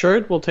to it. Sure,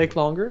 it will take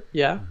longer,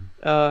 yeah,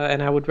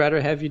 and I would rather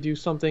have you do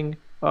something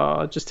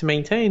just to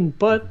maintain.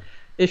 But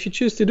if you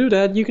choose to do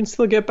that, you can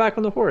still get back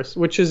on the horse,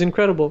 which is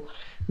incredible,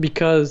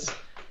 because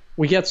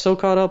we get so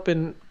caught up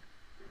in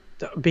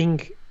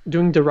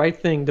doing the right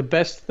thing, the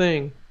best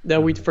thing,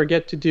 that we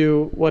forget to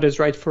do what is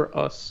right for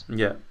us.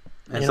 Yeah.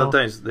 And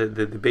sometimes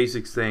the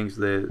basic things,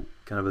 the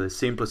kind of the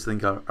simplest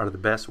things are the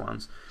best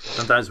ones.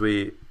 Sometimes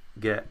we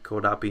get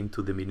caught up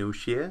into the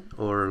minutiae,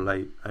 or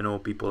like I know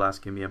people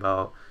asking me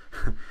about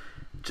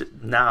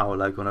now,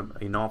 like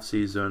in off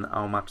season,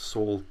 how much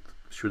salt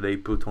should they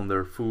put on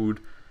their food.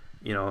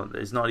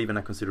 It's not even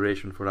a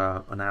consideration for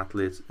an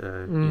athlete,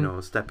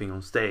 stepping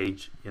on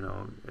stage.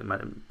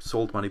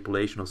 Salt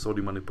manipulation or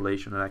sodium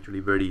manipulation are actually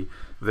very,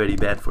 very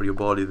bad for your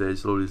body. That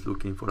is always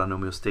looking for an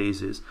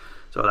homeostasis.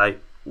 So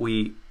like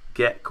we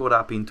get caught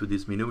up into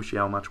this minutiae,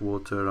 how much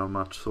water, how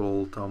much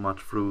salt, how much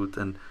fruit,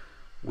 and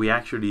we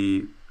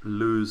actually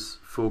lose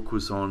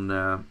focus on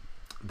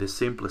the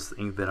simplest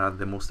things that are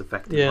the most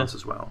effective ones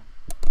as well.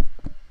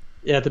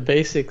 Yeah, the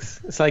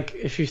basics. It's like,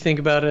 if you think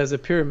about it as a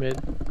pyramid,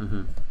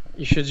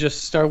 you should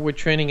just start with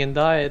training and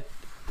diet.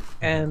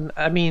 And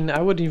I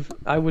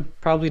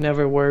would probably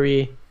never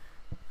worry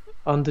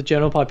on the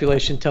general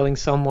population telling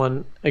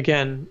someone,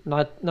 again,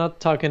 not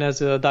talking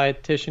as a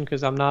dietitian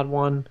because I'm not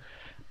one,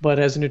 but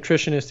as a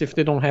nutritionist, if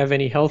they don't have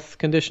any health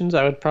conditions,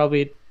 I would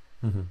probably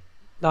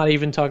not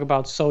even talk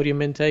about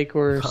sodium intake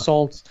or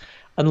salts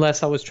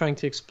unless I was trying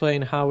to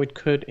explain how it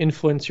could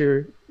influence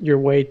your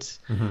weight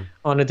Mm-hmm.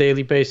 on a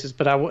daily basis.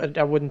 But I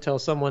wouldn't tell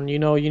someone, you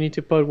need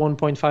to put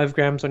 1.5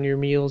 grams on your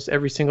meals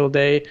every single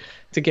day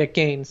to get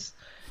gains.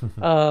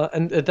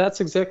 And that's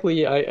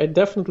exactly, I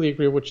definitely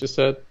agree with what you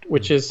said,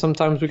 which is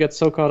sometimes we get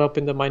so caught up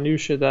in the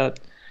minutia that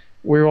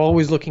we're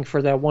always looking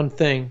for that one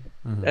thing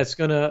Mm-hmm. that's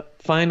gonna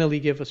finally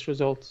give us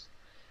results.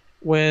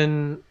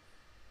 When,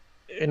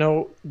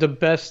 the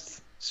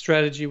best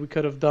strategy we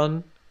could have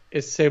done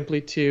is simply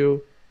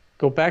to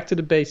go back to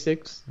the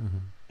basics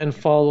Mm-hmm. and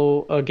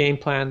follow a game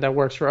plan that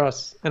works for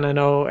us. And I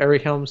know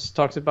Eric Helms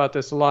talks about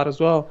this a lot as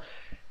well.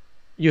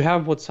 You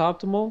have what's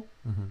optimal,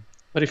 Mm-hmm.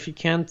 but if you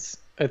can't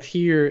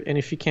adhere and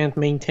if you can't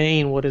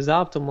maintain what is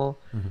optimal,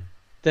 Mm-hmm.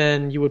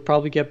 then you would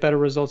probably get better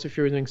results if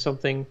you're doing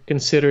something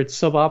considered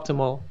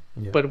suboptimal,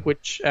 Yeah. but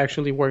which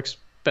actually works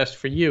best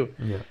for you.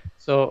 Yeah.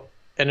 So,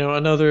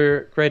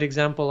 another great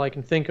example I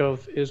can think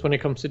of is when it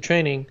comes to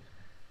training.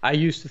 I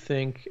used to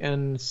think,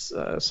 and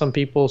some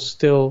people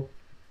still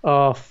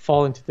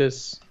fall into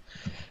this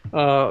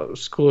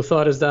school of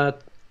thought, is that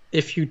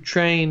if you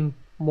train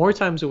more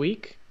times a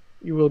week,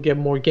 you will get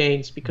more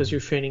gains because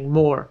you're training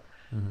more.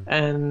 Mm-hmm.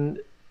 And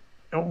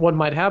what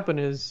might happen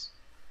is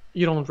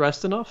you don't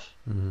rest enough,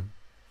 Mm-hmm.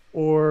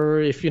 or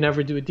if you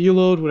never do a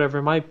deload, whatever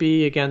it might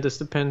be. Again, this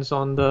depends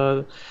on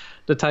the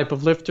type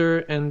of lifter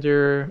and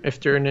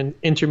if they're an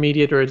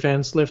intermediate or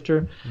advanced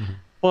lifter. Mm-hmm.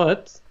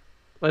 But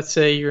let's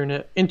say you're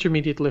an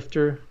intermediate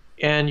lifter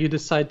and you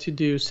decide to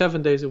do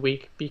 7 days a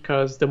week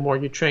because the more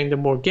you train, the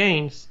more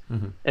gains.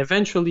 Mm-hmm.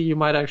 Eventually, you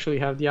might actually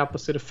have the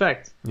opposite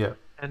effect. Yeah.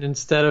 And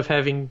instead of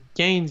having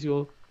gains,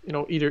 you'll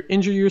either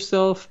injure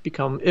yourself,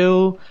 become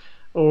ill,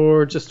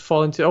 or just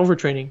fall into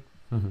overtraining.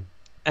 Mm-hmm.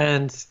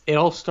 And it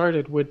all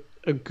started with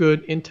a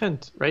good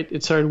intent, right?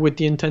 It started with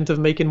the intent of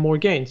making more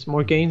gains.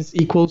 More gains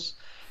equals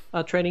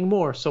training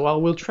more, so I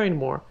will train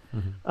more.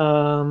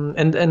 Mm-hmm.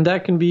 And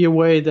that can be a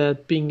way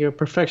that being a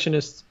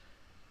perfectionist,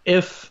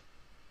 if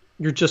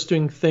you're just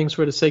doing things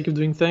for the sake of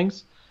doing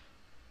things,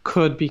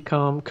 could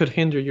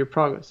hinder your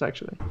progress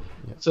actually.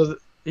 Yeah. So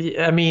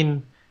I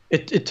mean,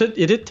 it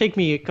did take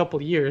me a couple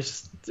of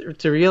years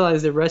to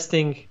realize that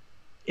resting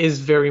is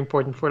very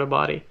important for the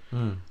body.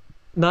 Mm.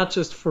 Not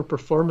just for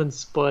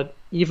performance, but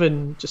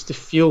even just to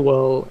feel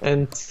well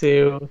and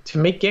to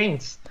make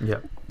gains. Yeah,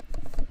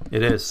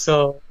 it is.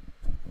 So,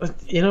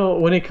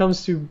 when it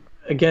comes to,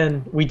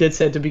 again, we did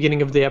say at the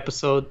beginning of the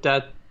episode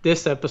that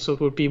this episode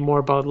would be more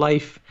about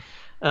life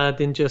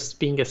than just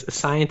being a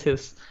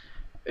scientist.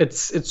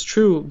 It's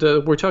true.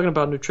 We're talking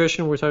about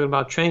nutrition, we're talking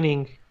about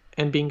training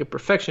and being a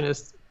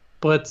perfectionist,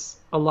 but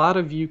a lot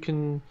of you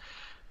can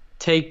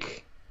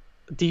take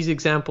these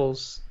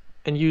examples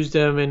and use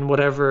them in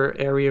whatever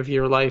area of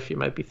your life you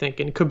might be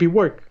thinking. It could be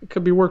work. It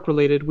could be work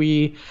related.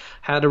 We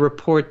had a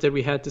report that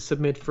we had to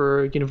submit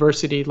for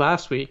university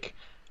last week,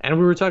 and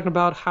we were talking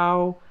about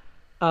how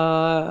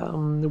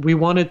we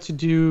wanted to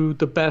do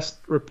the best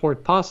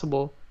report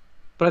possible,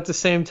 but at the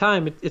same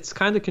time, it's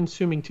kind of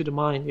consuming to the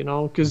mind,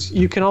 because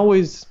you can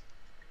always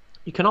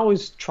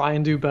try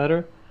and do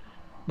better,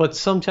 but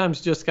sometimes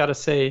you just gotta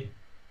say,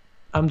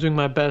 I'm doing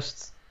my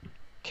best.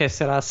 Que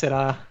sera,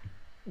 sera.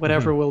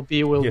 Whatever will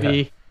be, will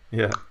be.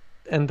 Yeah.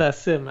 And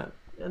that's it, man.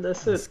 And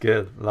that's it. That's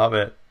good. Love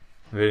it.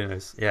 Very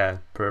nice. Yeah,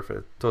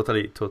 perfect.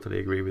 Totally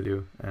agree with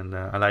you. And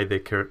I like the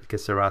que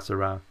sera,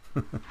 sera.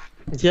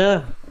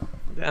 Yeah.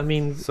 I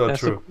mean, so that's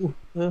true.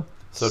 Yeah.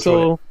 So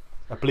true.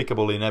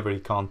 Applicable in every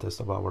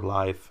context of our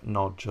life,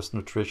 not just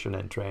nutrition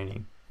and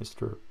training. It's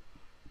true.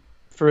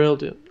 For real,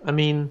 dude. I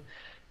mean,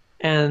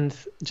 and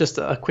just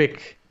a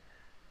quick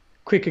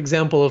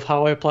example of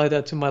how I apply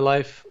that to my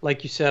life.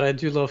 Like you said, I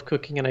do love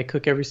cooking and I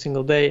cook every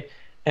single day.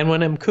 And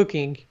when I'm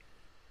cooking,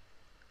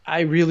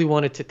 I really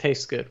want it to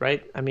taste good,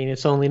 right? I mean,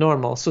 it's only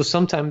normal. So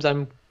sometimes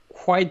I'm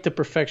quite the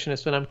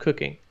perfectionist when I'm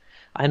cooking.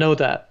 I know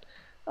that.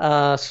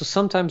 So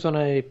sometimes when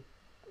I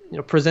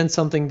present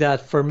something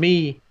that for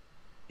me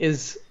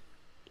is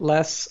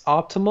less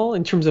optimal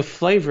in terms of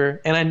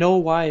flavor, and I know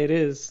why it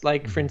is.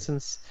 Like, for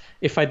instance,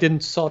 if I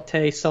didn't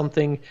saute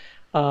something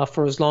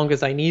for as long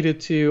as I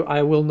needed to,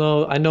 I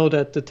know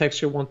that the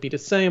texture won't be the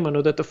same. I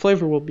know that the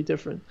flavor will be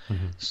different.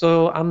 Mm-hmm.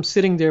 So I'm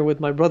sitting there with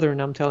my brother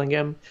and I'm telling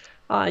him,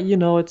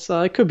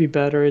 it could be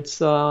better.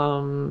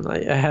 I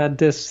had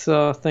this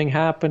thing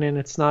happen and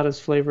it's not as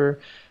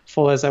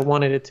flavorful as I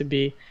wanted it to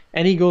be.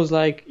 And he goes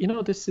like,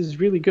 this is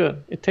really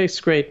good. It tastes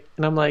great.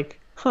 And I'm like,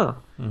 huh.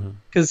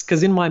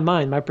 Because in my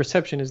mind, my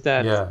perception is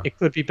that it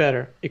could be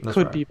better. It That's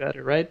could right. be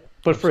better, right?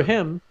 But for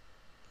him,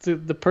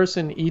 the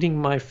person eating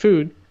my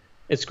food,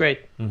 it's great.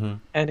 Mm-hmm.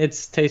 And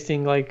it's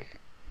tasting like,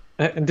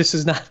 and this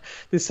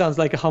sounds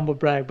like a humble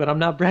brag, but I'm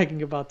not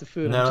bragging about the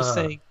food. I'm just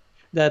saying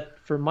that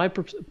for my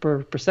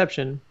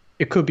perception,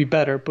 it could be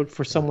better, but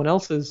for someone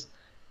else's,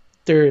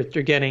 they're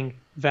getting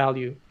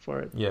value for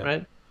it,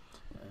 right?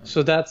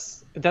 So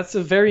that's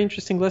a very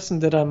interesting lesson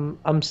that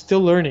I'm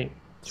still learning.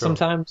 Sure.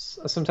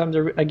 Sometimes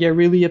I get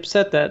really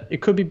upset that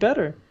it could be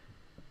better,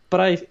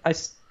 but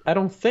I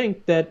don't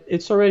think that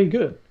it's already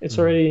good. It's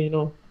already,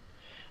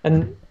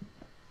 and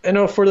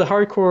for the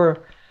hardcore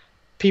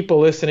people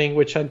listening,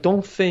 which I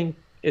don't think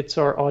it's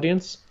our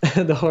audience,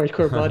 the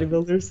hardcore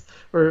bodybuilders,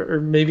 or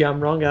maybe I'm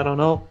wrong, I don't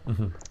know.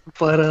 Mhm.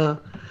 But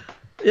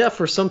yeah,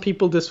 for some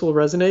people this will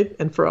resonate,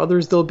 and for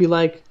others they'll be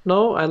like,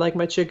 no, I like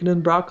my chicken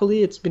and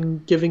broccoli. It's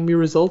been giving me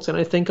results, and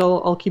I think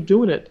I'll keep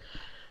doing it.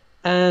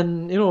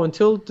 And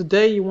until the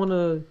day you want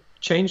to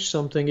change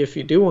something, if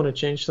you do want to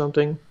change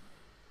something,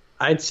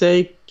 I'd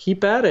say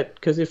keep at it,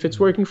 because if it's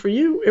Mhm. working for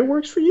you, it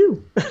works for you.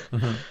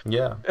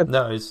 Yeah, And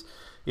no,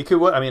 it could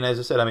work. I mean, as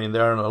I said, I mean,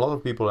 there are a lot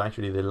of people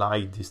actually they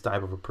like this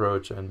type of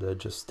approach and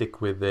just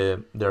stick with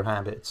their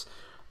habits.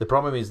 The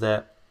problem is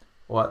that,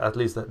 well, at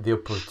least the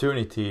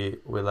opportunity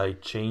with like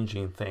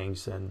changing things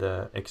and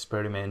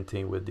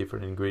experimenting with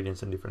different ingredients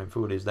and different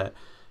food is that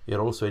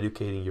you're also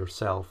educating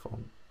yourself on,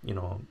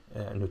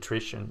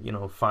 nutrition.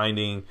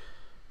 Finding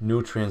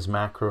nutrients,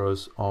 macros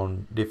on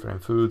different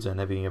foods and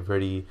having a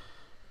very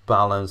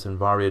balanced and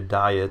varied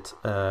diet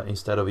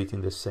instead of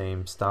eating the same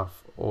stuff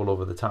all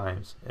over the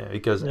times.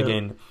 Because yeah,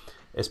 again,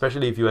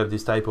 especially if you have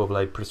this type of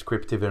like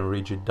prescriptive and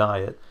rigid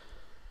diet,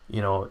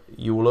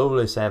 you will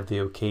always have the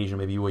occasion,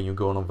 maybe when you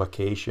go on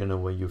vacation or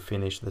when you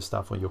finish the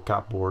stuff on your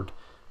cupboard,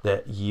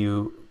 that you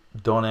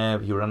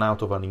you run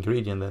out of an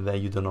ingredient and then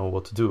you don't know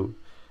what to do.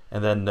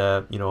 And then,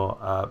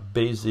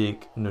 basic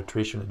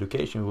nutrition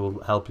education will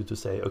help you to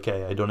say,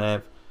 okay, I don't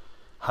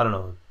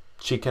know,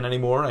 chicken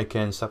anymore. I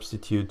can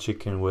substitute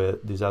chicken with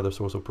this other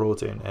source of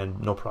protein, and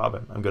no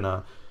problem. I'm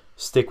gonna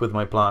stick with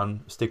my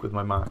plan, stick with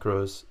my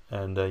macros,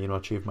 and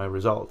achieve my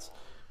results.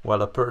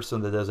 While a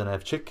person that doesn't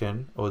have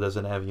chicken or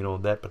doesn't have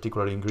that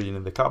particular ingredient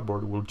in the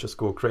cupboard will just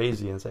go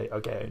crazy and say,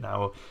 okay,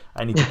 now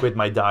I need to quit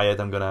my diet.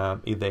 I'm gonna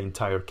eat the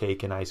entire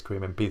cake and ice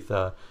cream and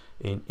pizza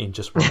in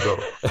just one go.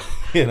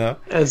 you know,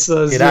 it's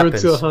it 0 to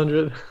happens.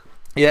 100.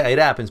 Yeah, it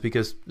happens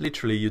because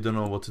literally you don't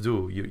know what to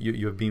do.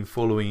 You have been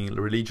following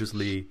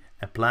religiously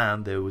a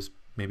plan that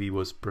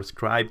was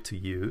prescribed to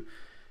you,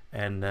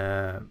 and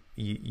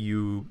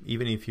you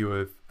even if you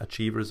have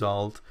achieved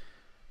result,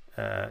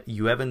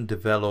 you haven't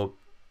developed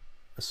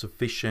a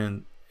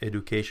sufficient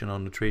education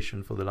on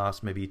nutrition for the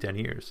last maybe 10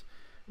 years,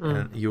 Mm.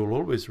 and you'll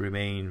always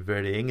remain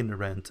very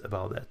ignorant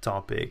about that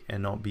topic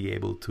and not be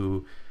able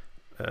to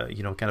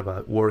kind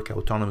of work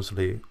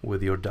autonomously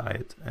with your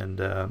diet, and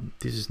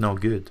this is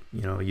not good.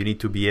 You need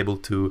to be able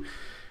to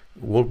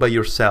walk by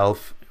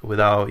yourself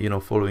without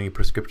following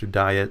prescriptive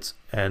diets,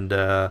 and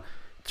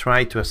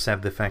try to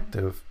accept the fact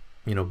of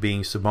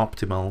being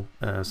suboptimal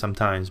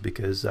sometimes,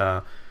 because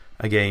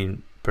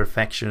again,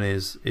 perfection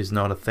is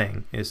not a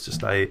thing. It's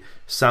just like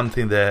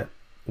something that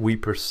we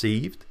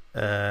perceived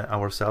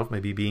ourselves,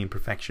 maybe being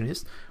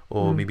perfectionist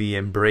or Mm. maybe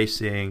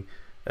embracing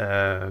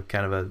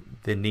kind of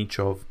the niche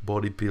of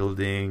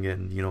bodybuilding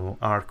and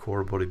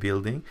hardcore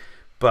bodybuilding.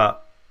 But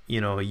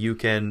you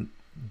can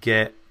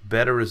get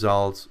better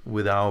results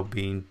without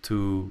being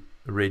too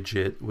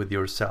rigid with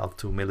yourself,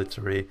 too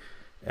military,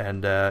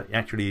 and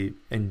actually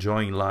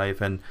enjoying life,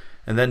 and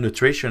then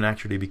nutrition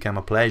actually become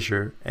a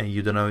pleasure, and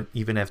you don't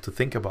even have to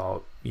think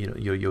about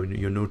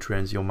your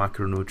nutrients, your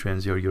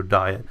macronutrients, your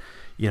diet.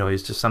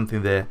 It's just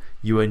something that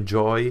you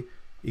enjoy.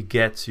 It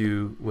gets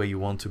you where you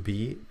want to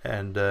be,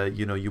 and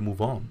you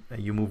move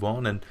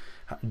on, and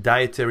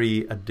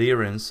dietary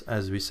adherence,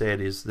 as we said,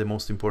 is the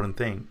most important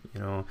thing.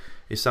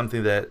 It's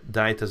something that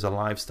diet as a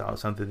lifestyle,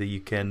 something that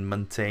you can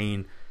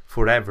maintain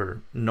forever,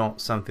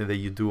 not something that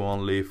you do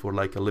only for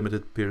like a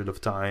limited period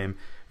of time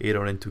in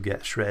order to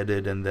get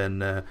shredded, and then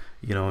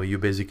you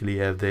basically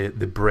have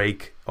the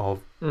break of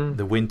Mm.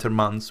 the winter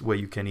months where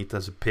you can eat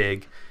as a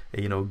pig,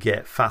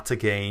 get fat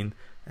again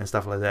and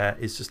stuff like that.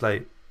 It's just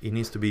like, it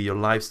needs to be your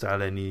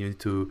lifestyle, and you need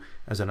to,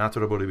 as a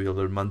natural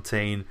bodybuilder,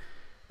 maintain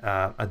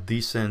a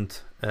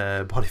decent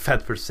body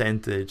fat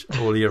percentage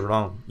all year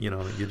round.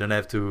 You don't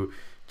have to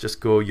just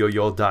go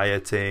yo-yo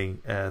dieting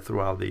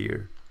throughout the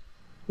year.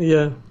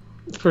 Yeah,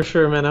 for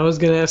sure, man. I was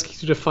gonna ask you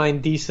to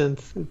define decent,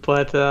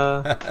 but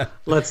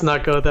let's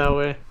not go that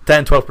way.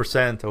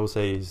 10-12% I would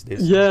say is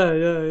decent. Yeah,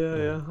 yeah, yeah, Yeah.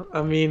 yeah.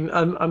 I mean,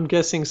 I'm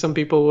guessing some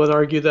people would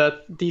argue that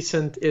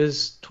decent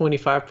is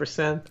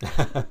 25%.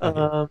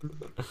 Um,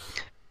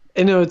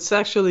 it's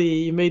actually,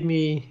 you made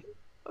me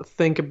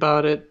think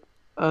about it.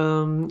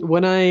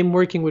 When I'm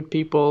working with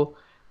people,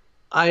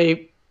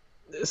 I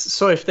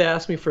so if they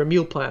ask me for a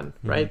meal plan,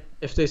 Mhm. right?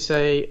 If they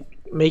say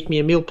make me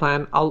a meal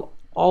plan, I'll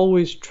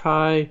always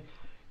try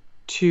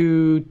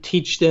to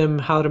teach them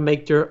how to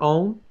make their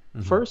own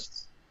Mhm.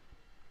 first.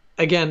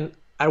 Again,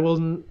 I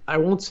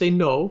won't say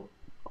no.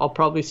 I'll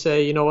probably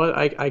say, you know what,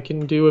 I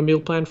can do a meal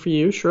plan for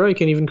you. Sure, I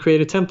can even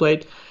create a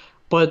template.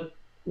 But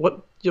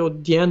what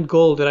the end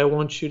goal that I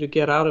want you to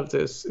get out of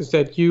this is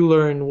that you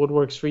learn what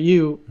works for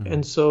you, Mhm.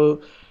 and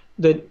so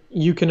that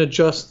you can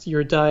adjust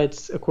your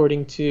diets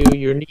according to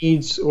your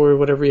needs or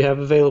whatever you have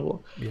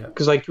available. Yeah.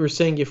 Because like you were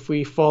saying, if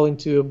we fall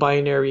into a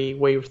binary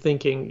way of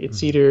thinking, it's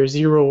Mhm. either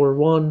 0 or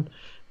 1.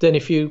 Then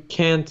if you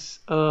can't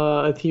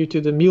adhere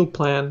to the meal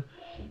plan,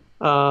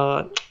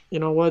 uh, you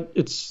know what?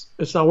 It's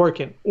not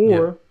working. Yeah.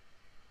 Or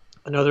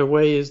another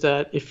way is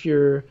that if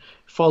you're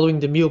following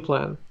the meal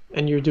plan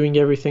and you're doing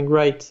everything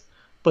right,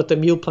 but the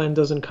meal plan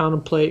doesn't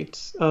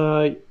contemplate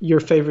your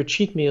favorite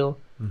cheat meal,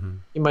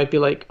 you might be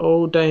like,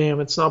 oh damn,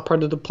 it's not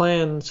part of the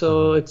plan,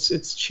 so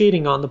it's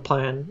cheating on the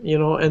plan,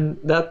 and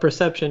that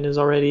perception is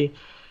already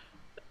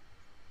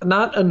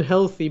not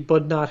unhealthy,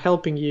 but not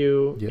helping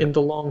you in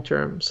the long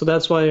term. So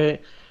that's why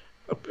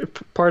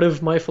part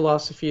of my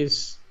philosophy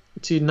is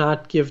to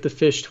not give the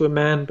fish to a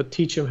man, but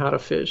teach him how to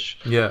fish.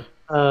 Yeah.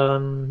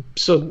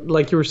 So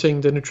like you were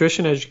saying, the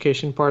nutrition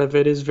education part of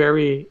it is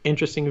very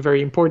interesting and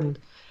very important.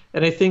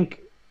 And I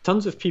think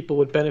tons of people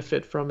would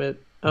benefit from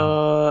it.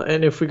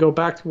 And if we go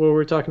back to what we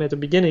were talking at the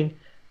beginning,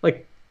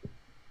 like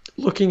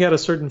looking at a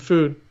certain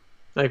food,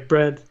 like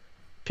bread,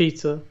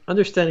 pizza,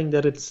 understanding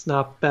that it's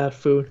not bad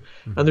food,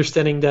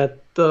 understanding that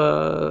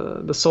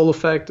the sole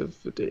effect of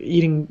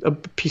eating a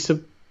piece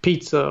of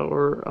pizza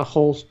or a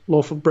whole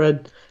loaf of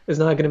bread is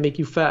not going to make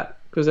you fat,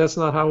 because that's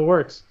not how it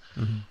works.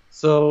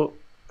 So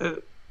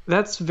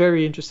that's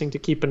very interesting to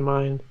keep in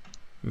mind.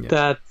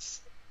 That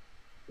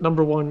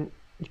number one,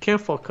 you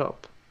can't fuck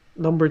up.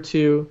 Number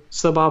two,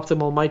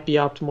 suboptimal might be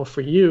optimal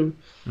for you.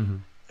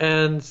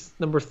 And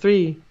number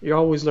three, you're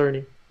always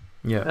learning.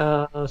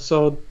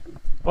 So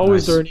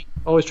always learning,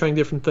 always trying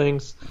different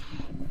things.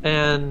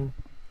 And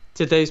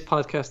today's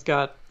podcast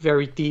got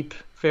very deep,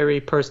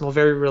 very personal,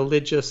 very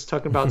religious,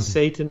 talking about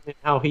Satan and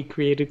how he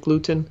created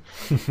gluten.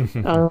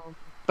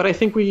 But I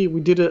think we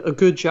did a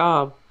good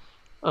job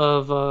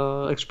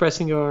of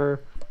expressing our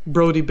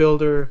Brody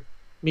builder,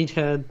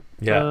 meathead,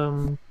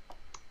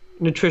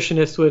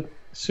 nutritionist with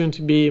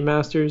soon-to-be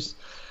master's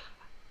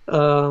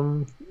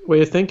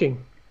way of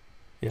thinking.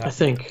 I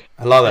think.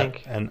 I love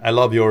it. And I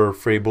love your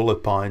 3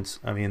 bullet points.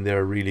 I mean,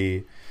 they're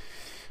really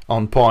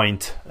on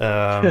point.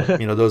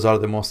 Those are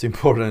the most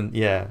important,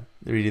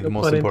 really the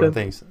most important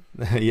things.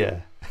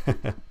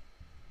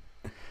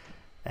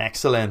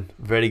 Excellent.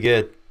 Very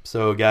good.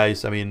 So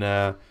guys, I mean,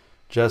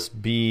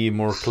 just be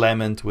more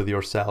clement with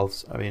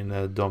yourselves. I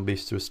mean, don't be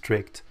too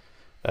strict.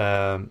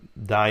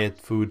 Diet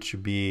food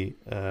should be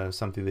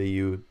something that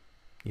you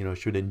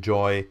should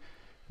enjoy,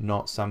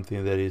 not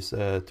something that is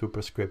too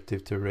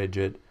prescriptive, too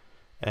rigid.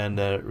 And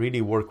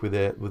really work with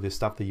the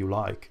stuff that you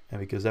like, and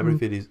because every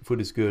food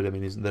is good. I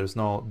mean, there's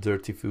no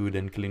dirty food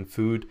and clean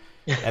food.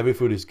 Every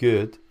food is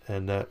good,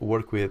 and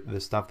work with the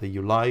stuff that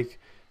you like,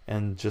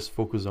 and just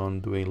focus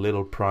on doing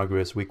little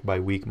progress week by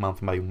week,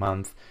 month by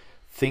month.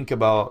 Think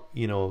about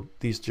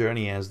this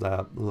journey as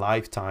a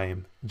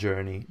lifetime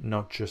journey,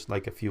 not just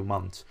like a few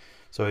months.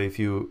 So if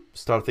you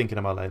start thinking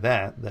about like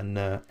that,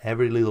 then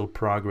every little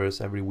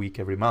progress, every week,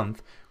 every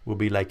month will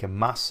be like a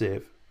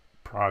massive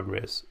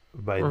progress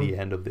by the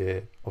end of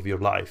your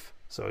life.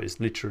 So it's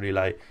literally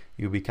like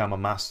you become a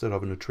master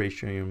of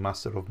nutrition, you're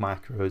master of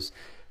macros,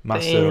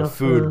 master of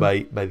food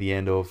by the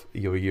end of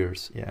your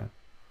years.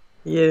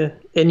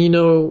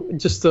 And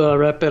just to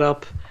wrap it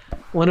up,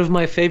 one of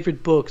my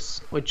favorite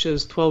books, which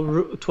is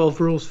 12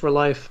 Rules for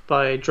Life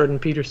by Jordan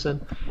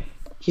Peterson,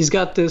 he's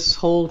got this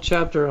whole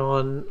chapter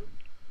on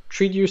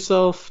treat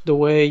yourself the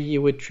way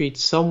you would treat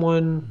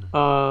someone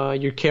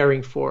you're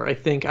caring for. I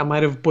think I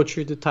might have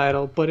butchered the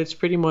title, but it's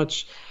pretty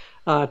much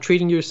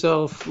treating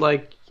yourself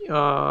like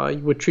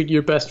you would treat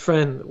your best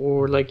friend,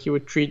 or like you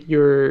would treat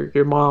your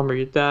mom or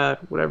your dad,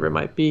 whatever it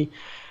might be.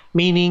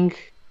 Meaning,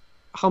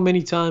 how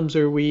many times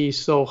are we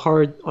so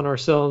hard on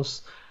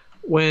ourselves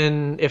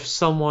when if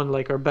someone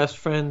like our best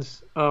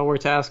friends were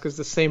to ask us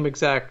the same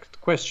exact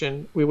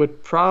question, we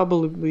would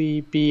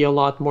probably be a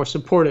lot more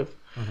supportive.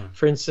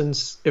 For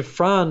instance, if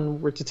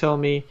Fran were to tell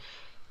me,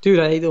 dude,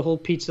 I ate a whole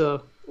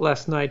pizza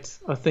last night,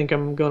 I think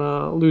I'm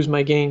gonna lose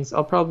my gains,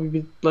 I'll probably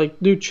be like,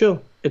 dude,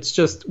 chill. It's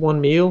just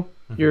one meal.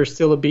 You're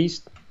still a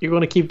beast. You're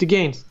going to keep the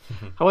gains.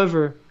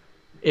 However,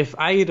 if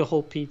I ate a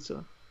whole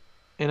pizza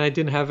and I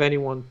didn't have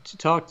anyone to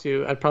talk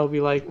to, I'd probably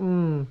be like,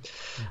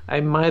 I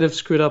might have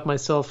screwed up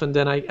myself. And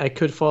then I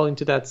could fall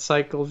into that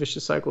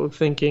vicious cycle of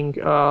thinking,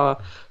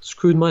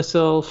 screwed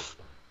myself.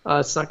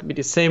 It's not going to be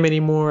the same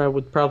anymore. I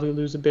would probably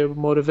lose a bit of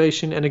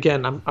motivation. And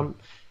again, I'm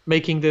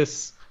making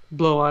this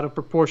blow out of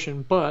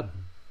proportion, but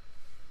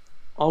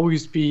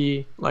always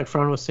be, like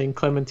Fran was saying,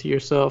 clement to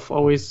yourself.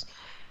 Always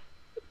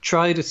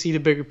try to see the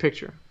bigger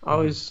picture.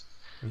 Always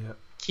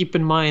keep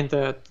in mind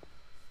that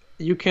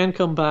you can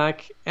come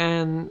back,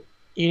 and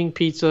eating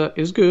pizza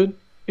is good.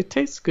 It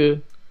tastes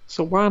good.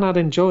 So why not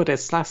enjoy that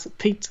slice of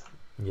pizza?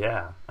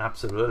 Yeah,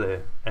 absolutely.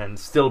 And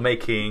still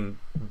making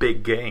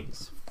big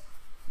gains.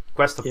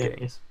 Quest of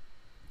gains.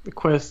 The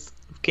quest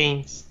of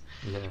gains.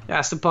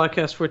 That's the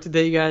podcast for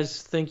today,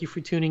 guys. Thank you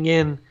for tuning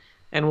in,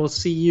 and we'll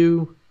see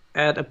you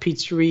at a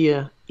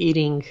pizzeria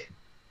eating,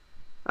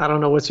 I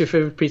don't know, what's your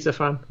favorite pizza,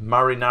 Fran?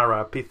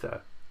 Marinara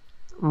pizza.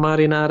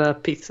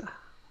 Marinara pizza.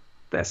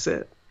 That's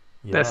it.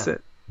 That's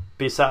it.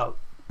 Peace out.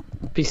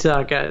 Peace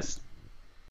out, guys.